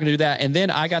 okay, we're not going to do that. And then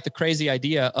I got the crazy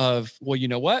idea of, well, you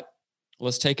know what?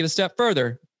 Let's take it a step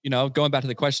further. Going back to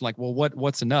the question, like, well,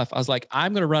 what's enough? I was like,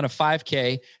 I'm going to run a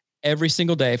 5K every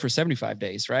single day for 75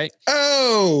 days. Right.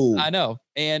 Oh, I know.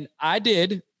 And I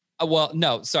did. Well,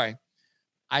 no, sorry.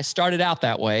 I started out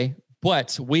that way,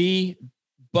 but we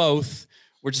both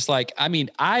were just like, I mean,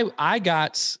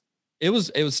 it's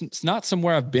not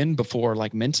somewhere I've been before,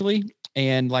 like mentally.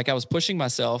 And like, I was pushing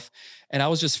myself and I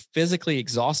was just physically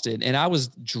exhausted and I was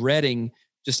dreading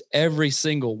just every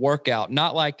single workout,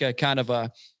 not like a kind of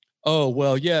a, oh,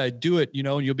 well, yeah, do it,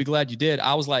 and you'll be glad you did.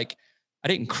 I was like, I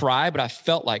didn't cry, but I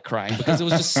felt like crying because it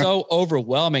was just so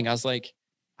overwhelming. I was like,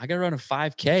 I got to run a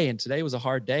 5K and today was a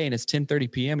hard day and it's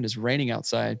 10:30 PM and it's raining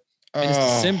outside and it's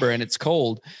December and it's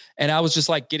cold. And I was just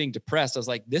like getting depressed. I was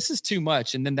like, this is too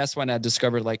much. And then that's when I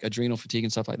discovered like adrenal fatigue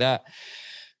and stuff like that.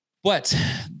 But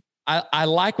I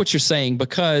like what you're saying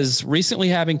because recently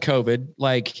having COVID,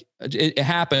 like it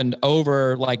happened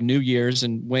over like New Year's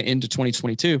and went into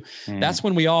 2022. That's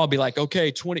when we all be like,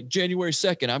 okay, January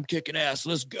 2nd, I'm kicking ass.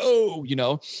 Let's go,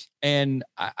 and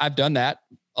I've done that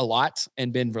a lot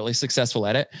and been really successful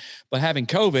at it. But having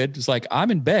COVID, it's like,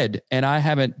 I'm in bed and I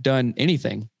haven't done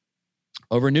anything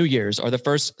over New Year's or the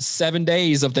first 7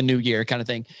 days of the new year kind of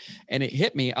thing. And it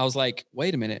hit me. I was like,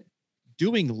 wait a minute,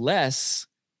 doing less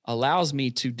allows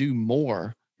me to do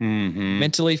more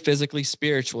mentally, physically,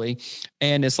 spiritually.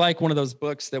 And it's like one of those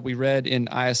books that we read in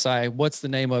ISI. What's the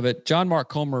name of it? John Mark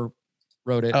Comer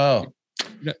wrote it. Oh,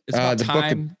 it's about the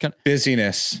time. Book of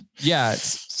Busyness. Yeah.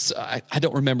 I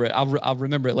don't remember it. I'll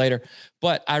remember it later,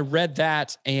 but I read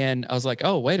that and I was like,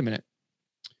 oh, wait a minute.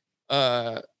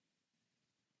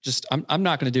 I'm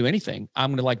not going to do anything. I'm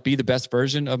going to like be the best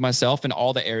version of myself in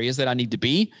all the areas that I need to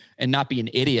be and not be an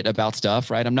idiot about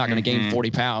stuff. Right. I'm not going to gain 40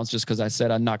 pounds just because I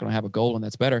said I'm not going to have a goal and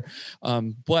that's better.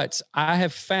 But I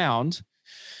have found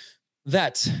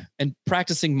that and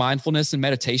practicing mindfulness and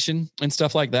meditation and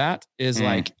stuff like that is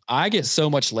like, I get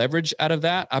so much leverage out of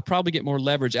that. I probably get more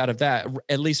leverage out of that,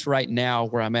 at least right now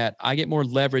where I'm at. I get more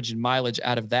leverage and mileage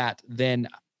out of that than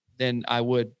I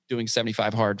would doing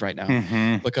 75 hard right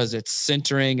now because it's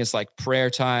centering. It's like prayer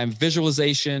time,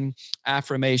 visualization,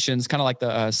 affirmations, kind of like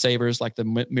the Savers, like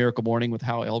the Miracle Morning with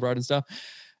Hal Elrod and stuff.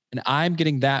 And I'm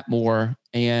getting that more.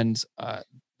 And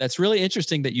that's really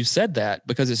interesting that you said that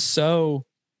because it's so,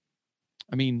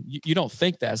 I mean, you don't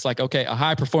think that. It's like, okay, a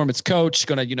high performance coach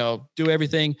going to, do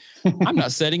everything. I'm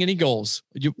not setting any goals.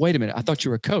 Wait a minute. I thought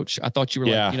you were a coach. I thought you were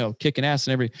like, kicking ass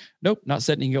and nope, not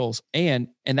setting any goals. And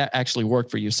that actually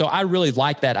worked for you. So I really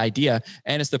like that idea.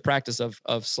 And it's the practice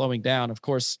of slowing down. Of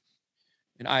course,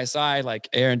 in ISI, like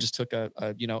Aaron just took a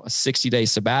 60-day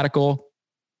sabbatical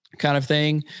kind of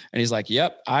thing. And he's like,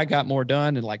 yep, I got more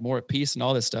done and like more at peace and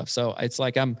all this stuff. So it's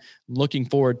like, I'm looking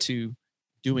forward to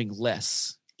doing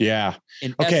less. Yeah.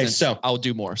 In essence, so I'll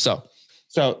do more. So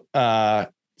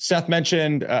Seth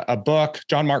mentioned a book,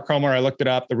 John Mark Comer. I looked it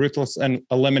up. The Ruthless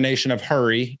Elimination of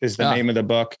Hurry is the name of the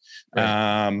book.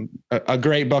 Right. A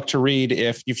great book to read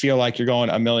if you feel like you're going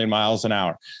a million miles an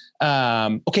hour.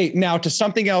 Okay. Now to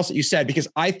something else that you said, because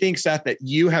I think, Seth, that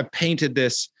you have painted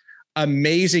this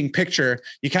amazing picture.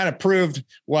 You kind of proved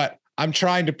what I'm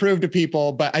trying to prove to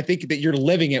people, but I think that you're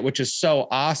living it, which is so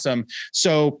awesome.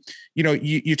 So,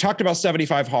 you talked about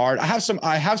 75 hard. I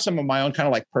have some of my own kind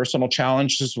of like personal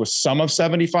challenges with some of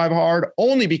 75 hard,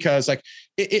 only because like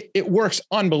it works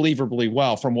unbelievably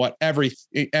well from what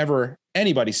ever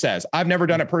anybody says. I've never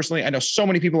done it personally. I know so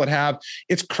many people that have.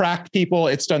 It's cracked people.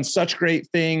 It's done such great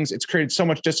things. It's created so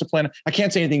much discipline. I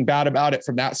can't say anything bad about it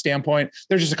from that standpoint.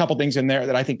 There's just a couple things in there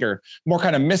that I think are more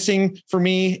kind of missing for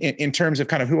me in terms of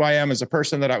kind of who I am as a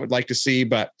person that I would like to see,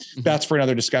 but that's for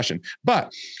another discussion.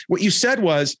 But what you said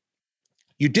was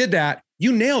you did that,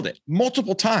 you nailed it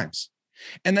multiple times.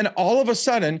 And then all of a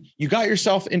sudden you got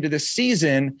yourself into this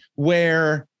season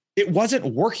where it wasn't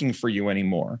working for you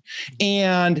anymore.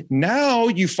 And now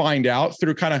you find out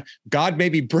through kind of God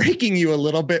maybe breaking you a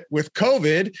little bit with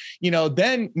COVID,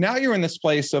 then now you're in this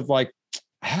place of like,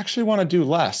 I actually want to do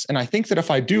less. And I think that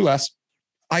if I do less,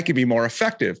 I could be more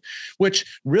effective,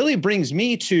 which really brings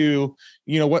me to,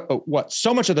 what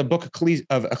so much of the book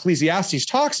of Ecclesiastes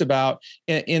talks about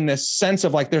in this sense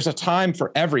of like, there's a time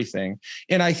for everything.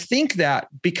 And I think that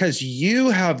because you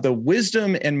have the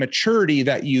wisdom and maturity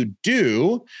that you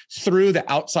do through the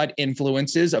outside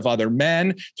influences of other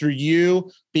men, through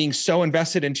you being so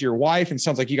invested into your wife, and it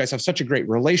sounds like you guys have such a great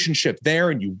relationship there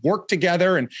and you work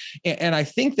together. And I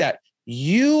think that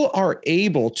you are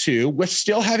able to, with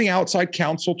still having outside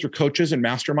counsel through coaches and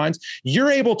masterminds,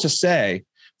 you're able to say,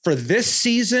 for this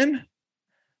season,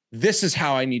 this is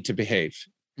how I need to behave.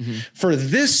 Mm-hmm. For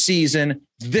this season,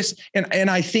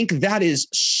 and I think that is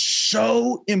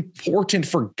so important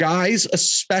for guys,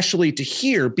 especially to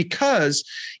hear, because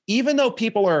even though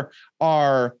people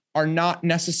are not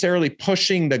necessarily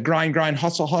pushing the grind,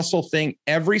 hustle thing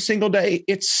every single day,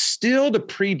 it's still the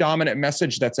predominant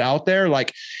message that's out there.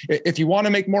 Like, if you want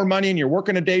to make more money and you're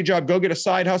working a day job, go get a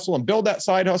side hustle and build that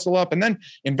side hustle up, and then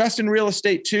invest in real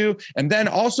estate too. And then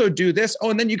also do this. Oh,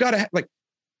 and then you got to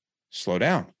slow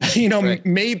down, right.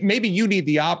 Maybe you need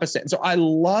the opposite. And so I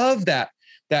love that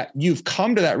you've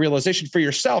come to that realization for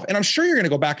yourself. And I'm sure you're going to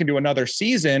go back into another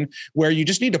season where you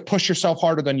just need to push yourself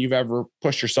harder than you've ever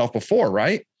pushed yourself before.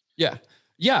 Right. Yeah.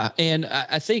 Yeah. And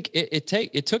I think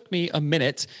it took me a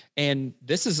minute, and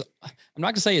this is, I'm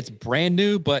not gonna say it's brand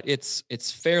new, but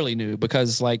it's fairly new,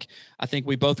 because like, I think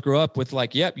we both grew up with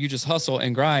like, yep, you just hustle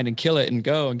and grind and kill it and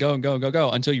go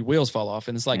until your wheels fall off.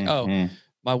 And it's like, oh,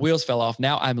 my wheels fell off.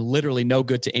 Now I'm literally no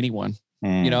good to anyone.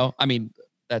 I mean,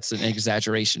 that's an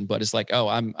exaggeration, but it's like, oh,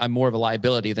 I'm more of a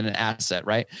liability than an asset.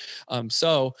 Right.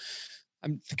 So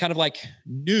I'm kind of like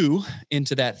new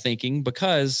into that thinking,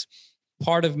 because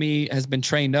part of me has been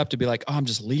trained up to be like, oh, I'm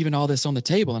just leaving all this on the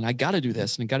table and I got to do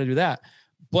this and I got to do that.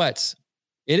 But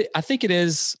I think it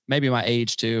is maybe my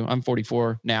age too. I'm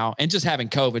 44 now, and just having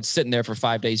COVID, sitting there for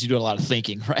 5 days, you do a lot of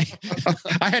thinking, right?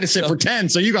 I had to sit for 10,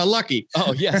 so you got lucky.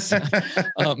 Oh yes.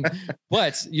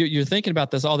 But you're thinking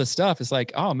about all this stuff. It's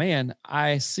like, oh man,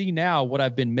 I see now what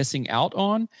I've been missing out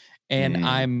on. And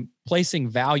I'm placing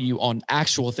value on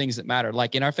actual things that matter.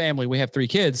 Like in our family, we have 3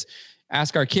 kids.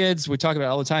 Ask our kids, we talk about it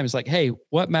all the time. It's like, hey,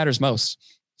 what matters most?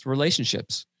 It's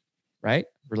relationships, right?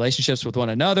 Relationships with one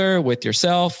another, with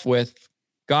yourself, with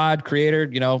God,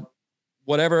 creator,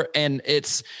 whatever. And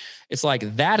it's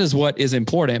like, that is what is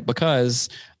important, because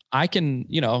I can,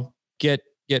 get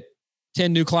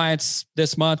 10 new clients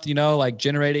this month, like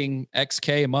generating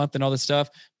XK a month and all this stuff.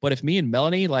 But if me and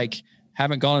Melanie, like,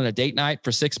 haven't gone on a date night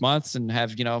for 6 months and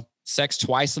have, sex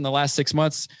twice in the last 6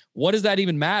 months, what does that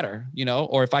even matter?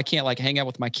 Or if I can't like hang out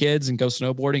with my kids and go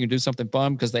snowboarding and do something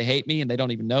fun because they hate me and they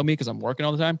don't even know me because I'm working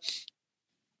all the time,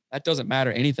 that doesn't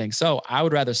matter anything. So I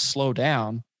would rather slow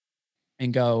down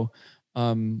and go.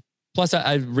 Plus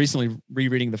I recently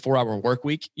rereading the 4-Hour Work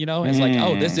Week, it's like,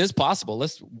 oh, this is possible.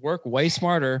 Let's work way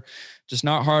smarter, just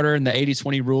not harder, and the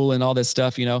 80-20 rule and all this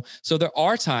stuff, So there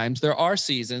are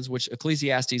seasons, which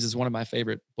Ecclesiastes is one of my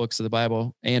favorite books of the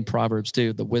Bible, and Proverbs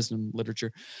too, the wisdom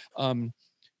literature.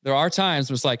 There are times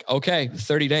where it's like, okay,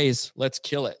 30 days, let's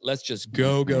kill it. Let's just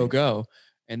go.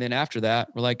 And then after that,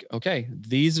 we're like, okay,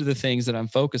 these are the things that I'm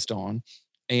focused on.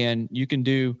 And you can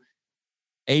do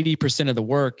 80% of the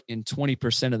work in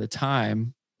 20% of the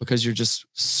time, because you're just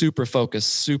super focused,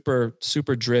 super,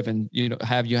 super driven. You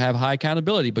have high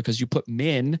accountability because you put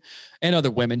men and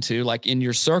other women too, like in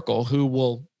your circle, who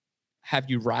will have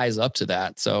you rise up to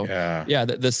that. So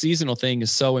the seasonal thing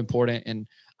is so important. And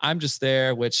I'm just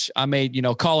there, which I made,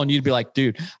 call on you to be like,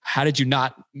 dude, how did you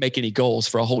not make any goals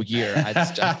for a whole year? I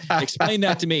just explain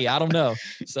that to me. I don't know.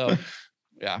 So,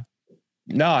 yeah.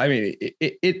 No, I mean,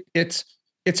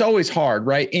 it's always hard.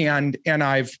 Right. And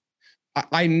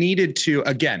I needed to,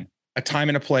 again, a time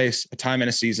and a place, a time and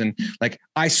a season. Like,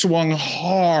 I swung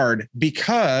hard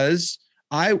because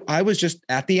I was just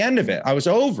at the end of it. I was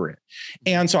over it.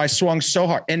 And so I swung so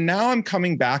hard, and now I'm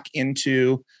coming back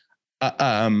into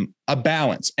a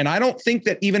balance. And I don't think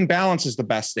that even balance is the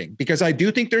best thing, because I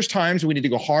do think there's times we need to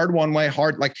go hard one way,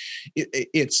 hard. Like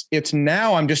it's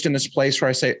now I'm just in this place where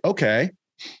I say, okay,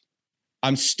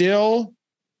 I'm still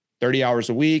 30 hours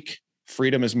a week.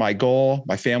 Freedom is my goal.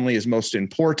 My family is most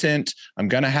important. I'm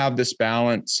going to have this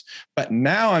balance. But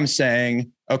now I'm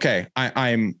saying, okay,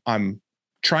 I'm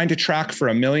trying to track for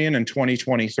 $1 million in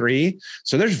 2023.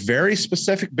 So there's very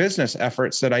specific business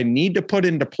efforts that I need to put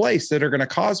into place that are going to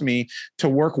cause me to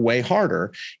work way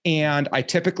harder. And I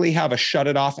typically have a shut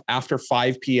it off after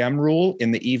 5 p.m. rule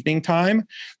in the evening time.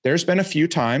 There's been a few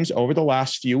times over the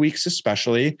last few weeks,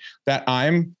 especially, that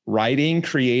I'm writing,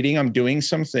 creating, I'm doing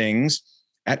some things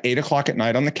at 8 o'clock at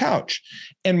night on the couch.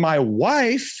 And my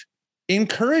wife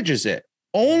encourages it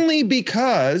only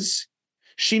because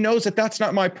she knows that that's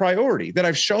not my priority, that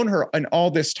I've shown her in all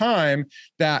this time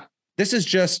that this is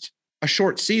just a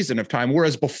short season of time.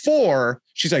 Whereas before,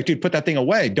 she's like, dude, put that thing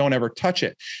away. Don't ever touch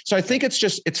it. So I think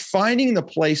it's finding the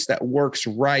place that works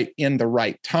right in the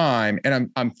right time. And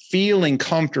I'm feeling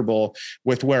comfortable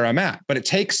with where I'm at, but it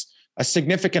takes a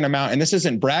significant amount. And this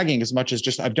isn't bragging as much as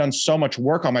just, I've done so much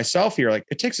work on myself here. Like,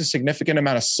 it takes a significant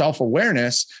amount of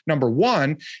self-awareness, number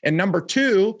one. And number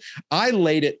two, I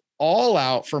laid it all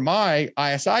out for my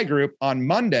ISI group on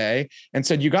Monday and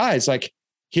said, you guys, like,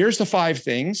 here's the 5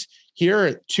 things. Here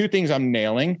are 2 things I'm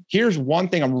nailing. Here's 1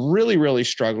 thing I'm really, really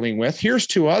struggling with. Here's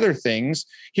 2 other things.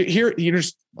 Here, you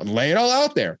just lay it all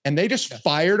out there. And they just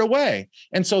fired away.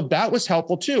 And so that was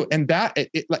helpful too. And that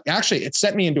it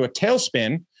sent me into a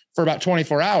tailspin for about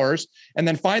 24 hours. And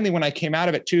then finally, when I came out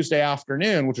of it Tuesday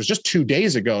afternoon, which was just 2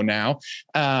 days ago now,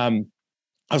 I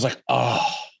was like, oh,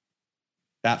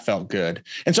 that felt good.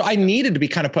 And so I needed to be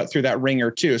kind of put through that ringer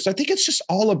too. So I think it's just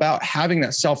all about having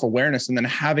that self-awareness and then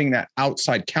having that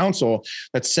outside counsel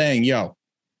that's saying, yo,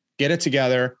 get it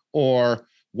together, or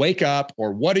wake up,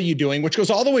 or what are you doing? Which goes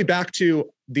all the way back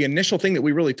to the initial thing that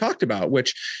we really talked about,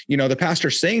 which, the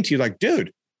pastor's saying to you, like,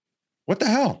 dude, what the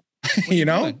hell?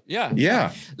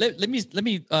 Yeah. Let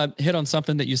me hit on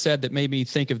something that you said that made me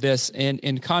think of this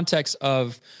in context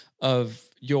of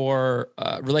your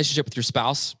relationship with your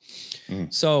spouse.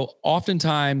 So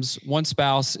oftentimes one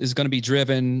spouse is going to be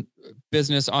driven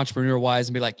business entrepreneur wise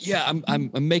and be like, yeah, I'm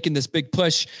making this big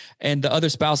push. And the other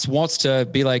spouse wants to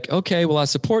be like, okay, well, I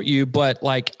support you, but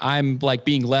like, I'm like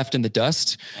being left in the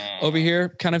dust over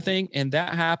here kind of thing. And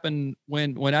that happened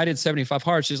when I did 75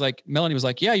 Hard. She's like, Melanie was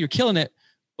like, yeah, you're killing it,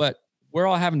 but we're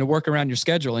all having to work around your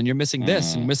schedule and you're missing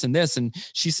this and missing this. And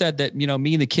she said that,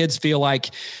 me and the kids feel like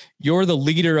you're the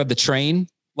leader of the train,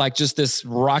 like just this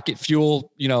rocket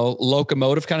fuel,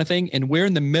 locomotive kind of thing. And we're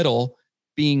in the middle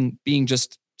being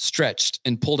just stretched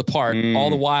and pulled apart all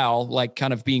the while, like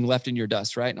kind of being left in your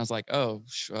dust. Right. And I was like, oh,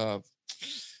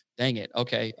 dang it.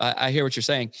 Okay. I hear what you're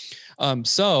saying.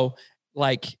 So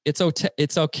like, it's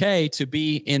okay to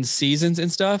be in seasons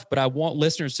and stuff, but I want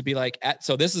listeners to be like,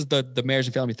 so this is the marriage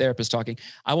and family therapist talking.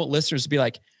 I want listeners to be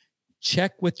like,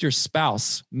 check with your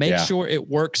spouse, make sure it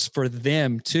works for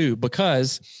them too,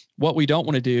 because what we don't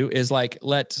want to do is like,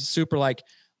 let super like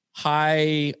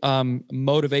high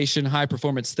motivation, high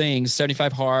performance things,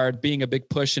 75 Hard, being a big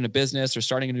push in a business or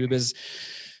starting a new business.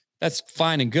 That's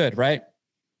fine and good. Right.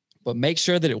 But make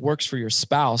sure that it works for your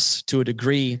spouse to a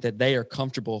degree that they are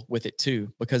comfortable with it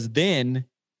too, because then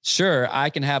sure, I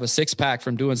can have a 6-pack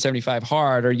from doing 75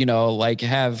 Hard or, like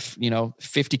have,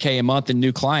 $50K a month in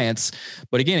new clients.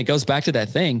 But again, it goes back to that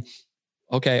thing.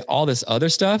 Okay. All this other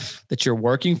stuff that you're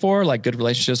working for, like good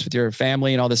relationships with your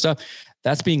family and all this stuff,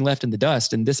 that's being left in the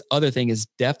dust. And this other thing is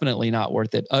definitely not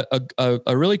worth it.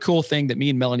 A really cool thing that me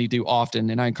and Melanie do often,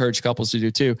 and I encourage couples to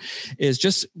do too, is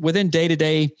just within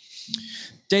day-to-day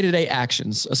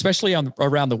actions, especially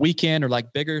around the weekend or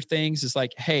like bigger things, is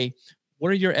like, hey, what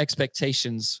are your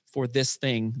expectations for this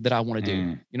thing that I want to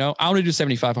do? I want to do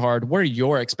 75 Hard. What are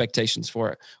your expectations for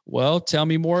it? Well, tell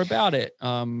me more about it.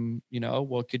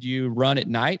 Well, could you run at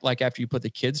night, like after you put the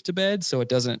kids to bed, so it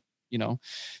doesn't,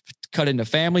 cut into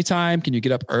family time? Can you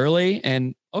get up early?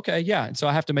 And okay, yeah. And so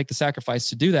I have to make the sacrifice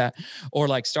to do that. Or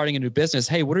like starting a new business.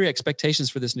 Hey, what are your expectations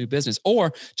for this new business?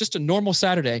 Or just a normal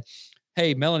Saturday.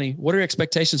 Hey, Melanie, what are your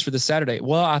expectations for this Saturday?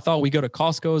 Well, I thought we go to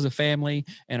Costco as a family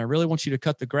and I really want you to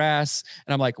cut the grass.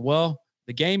 And I'm like, well,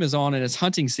 the game is on and it's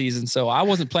hunting season. So I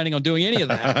wasn't planning on doing any of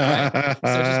that. Right?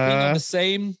 So just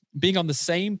being on the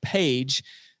same page,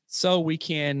 so we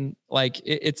can like,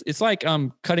 it's like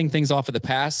cutting things off at the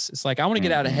pass. It's like, I want to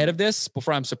get out ahead of this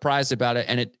before I'm surprised about it.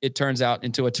 And it turns out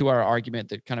into a 2-hour argument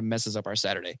that kind of messes up our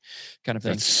Saturday kind of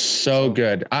thing. That's so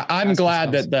good. I'm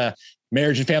glad that the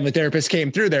marriage and family therapist came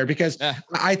through there, because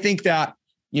I think that,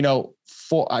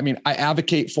 I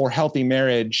advocate for healthy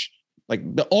marriage.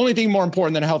 Like, the only thing more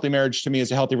important than a healthy marriage to me is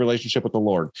a healthy relationship with the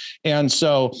Lord. And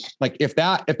so like, if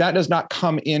that does not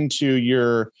come into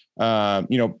your,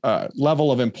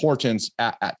 level of importance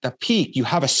at the peak, you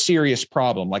have a serious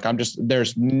problem. Like,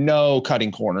 there's no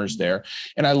cutting corners there.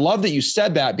 And I love that you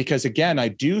said that, because again, I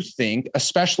do think,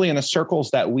 especially in the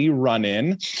circles that we run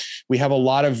in, we have a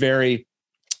lot of very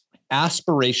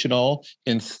aspirational,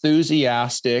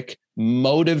 enthusiastic,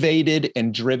 motivated,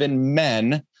 and driven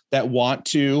men that want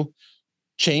to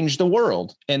change the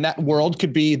world. And that world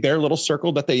could be their little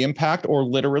circle that they impact, or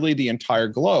literally the entire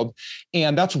globe.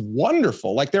 And that's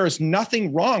wonderful. Like, there is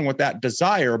nothing wrong with that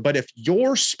desire. But if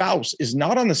your spouse is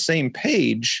not on the same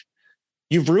page,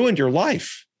 you've ruined your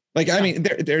life. Like, I mean,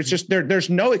 there's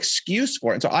no excuse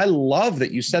for it. And so I love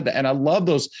that you said that. And I love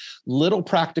those little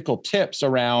practical tips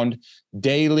around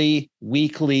daily,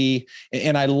 weekly.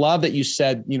 And I love that you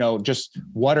said, just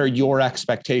what are your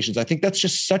expectations? I think that's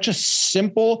just such a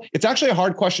simple, it's actually a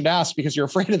hard question to ask because you're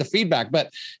afraid of the feedback,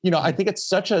 but I think it's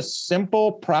such a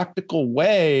simple, practical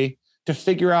way to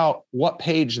figure out what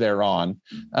page they're on.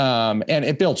 And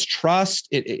it builds trust.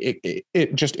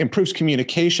 It just improves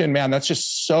communication, man. That's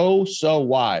just so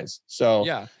wise. So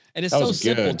yeah. And it's so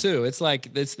simple too. It's like,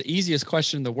 it's the easiest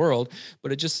question in the world,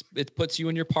 but it puts you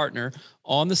and your partner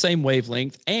on the same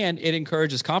wavelength, and it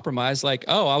encourages compromise. Like,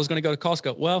 oh, I was going to go to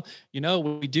Costco. Well,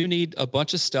 we do need a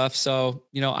bunch of stuff. So,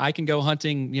 I can go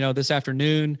hunting, this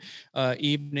afternoon,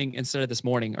 evening instead of this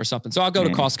morning or something. So I'll go to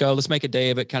Costco. Let's make a day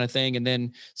of it, kind of thing. And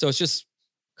then, so it's just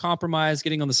compromise,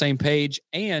 getting on the same page.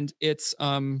 And it's,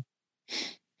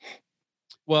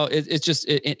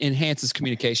 it enhances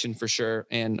communication for sure,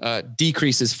 and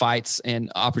decreases fights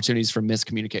and opportunities for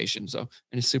miscommunication. So,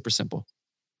 and it's super simple.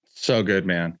 So good,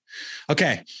 man.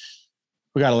 Okay.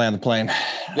 We got to land the plane.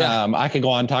 Yeah. I could go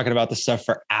on talking about this stuff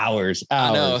for hours.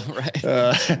 I know,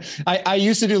 right? I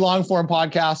used to do long form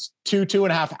podcasts,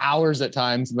 2.5 hours at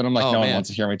times. And then I'm like, no one wants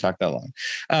to hear me talk that long.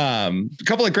 A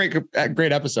couple of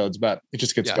great episodes, but it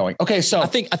just gets going. Okay. So I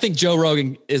think Joe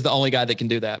Rogan is the only guy that can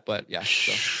do that, but yeah.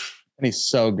 So. And he's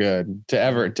so good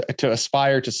to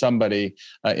aspire to somebody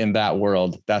in that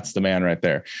world. That's the man right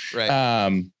there.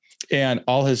 Right. And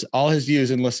all his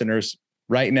views and listeners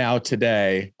right now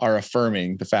today are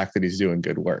affirming the fact that he's doing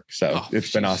good work. So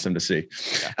it's been awesome to see.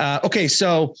 Yeah. Okay.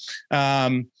 So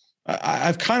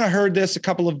I've kind of heard this a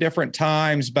couple of different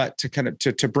times, but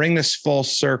to bring this full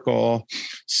circle.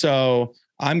 So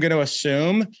I'm going to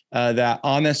assume that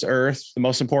on this earth, the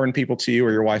most important people to you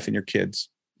are your wife and your kids.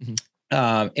 Mm-hmm.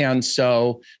 And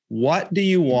so what do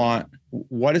you want?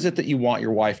 What is it that you want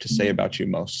your wife to say about you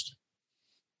most?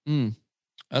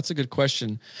 That's a good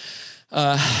question.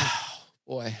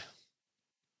 Boy,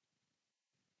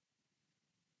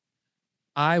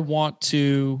 I want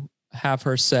to have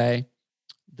her say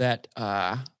that,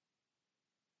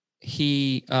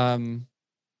 he,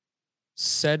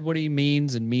 said what he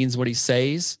means and means what he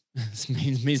says.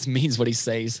 means what he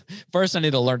says. First, I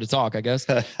need to learn to talk, I guess.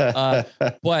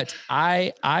 But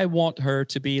I want her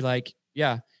to be like,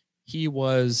 yeah, he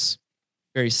was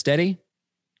very steady.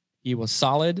 He was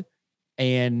solid,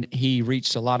 and he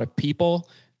reached a lot of people.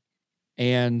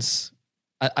 And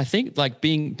I think like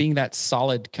being that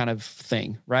solid kind of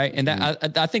thing, right? And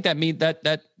that I think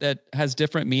that has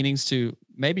different meanings to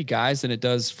maybe guys than it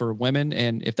does for women.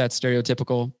 And if that's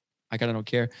stereotypical, I kind of don't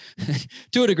care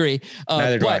to a degree.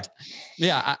 But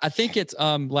yeah, I think it's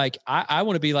like, I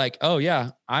want to be like, oh yeah,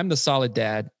 I'm the solid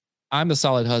dad. I'm the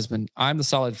solid husband. I'm the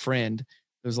solid friend.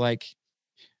 It was like,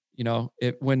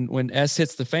 when S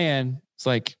hits the fan, it's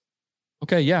like,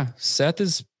 okay, yeah, Seth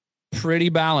is pretty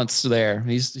balanced there.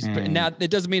 He's now, it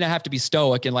doesn't mean I have to be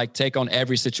stoic and like take on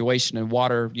every situation and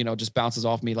water, just bounces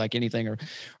off me like anything or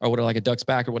whatever, like a duck's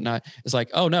back or whatnot. It's like,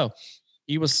 oh no,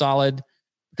 he was solid.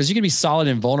 Because you can be solid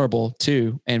and vulnerable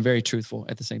too, and very truthful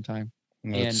at the same time.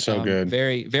 That's so good.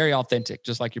 Very, very authentic,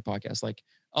 just like your podcast. Like,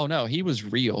 oh no, he was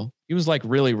real. He was like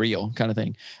really real kind of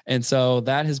thing. And so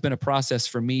that has been a process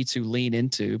for me to lean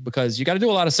into, because you got to do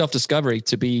a lot of self-discovery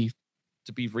to be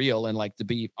real and like to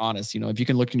be honest. If you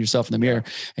can look in yourself in the mirror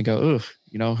and go,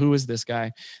 ooh, who is this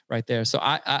guy right there? So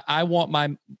I want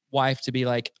my wife to be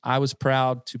like, I was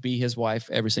proud to be his wife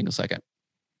every single second.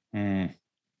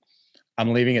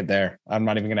 I'm leaving it there. I'm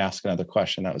not even going to ask another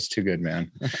question. That was too good,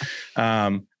 man.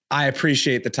 I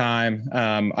appreciate the time.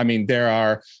 I mean, there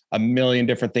are a million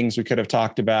different things we could have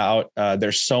talked about.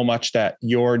 There's so much that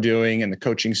you're doing in the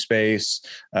coaching space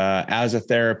as a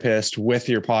therapist with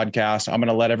your podcast. I'm going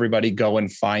to let everybody go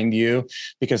and find you,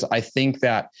 because I think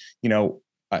that,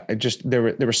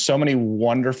 there were so many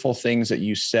wonderful things that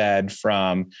you said,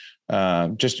 from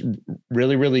just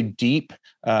really, really deep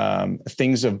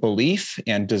things of belief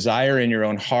and desire in your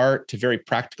own heart, to very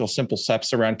practical, simple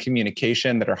steps around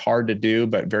communication that are hard to do,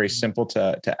 but very simple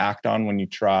to act on when you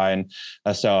try. And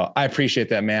so I appreciate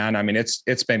that, man. I mean,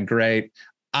 it's been great.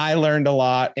 I learned a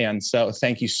lot. And so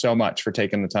thank you so much for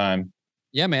taking the time.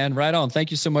 Yeah, man. Right on. Thank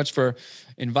you so much for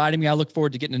inviting me. I look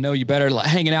forward to getting to know you better, like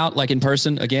hanging out like in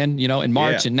person again, in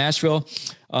March in Nashville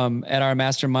at our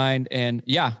mastermind. And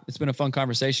yeah, it's been a fun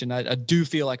conversation. I do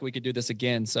feel like we could do this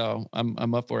again. So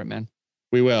I'm up for it, man.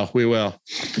 We will. Well,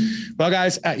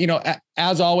 guys,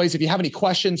 as always, if you have any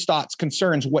questions, thoughts,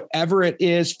 concerns, whatever it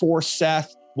is for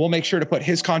Seth, we'll make sure to put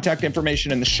his contact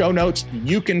information in the show notes.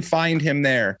 You can find him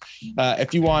there.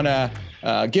 If you want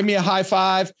to give me a high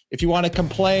five, if you want to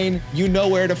complain, you know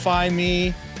where to find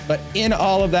me. But in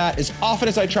all of that, as often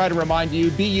as I try to remind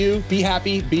you, be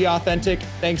happy, be authentic.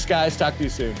 Thanks, guys. Talk to you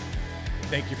soon.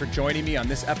 Thank you for joining me on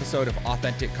this episode of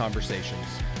Authentic Conversations.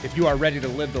 If you are ready to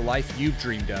live the life you've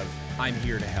dreamed of, I'm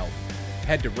here to help.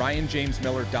 Head to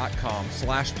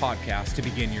ryanjamesmiller.com/podcast to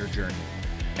begin your journey.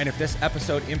 And if this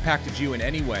episode impacted you in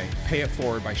any way, pay it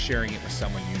forward by sharing it with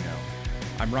someone you know.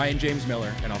 I'm Ryan James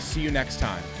Miller, and I'll see you next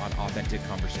time on Authentic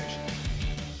Conversations.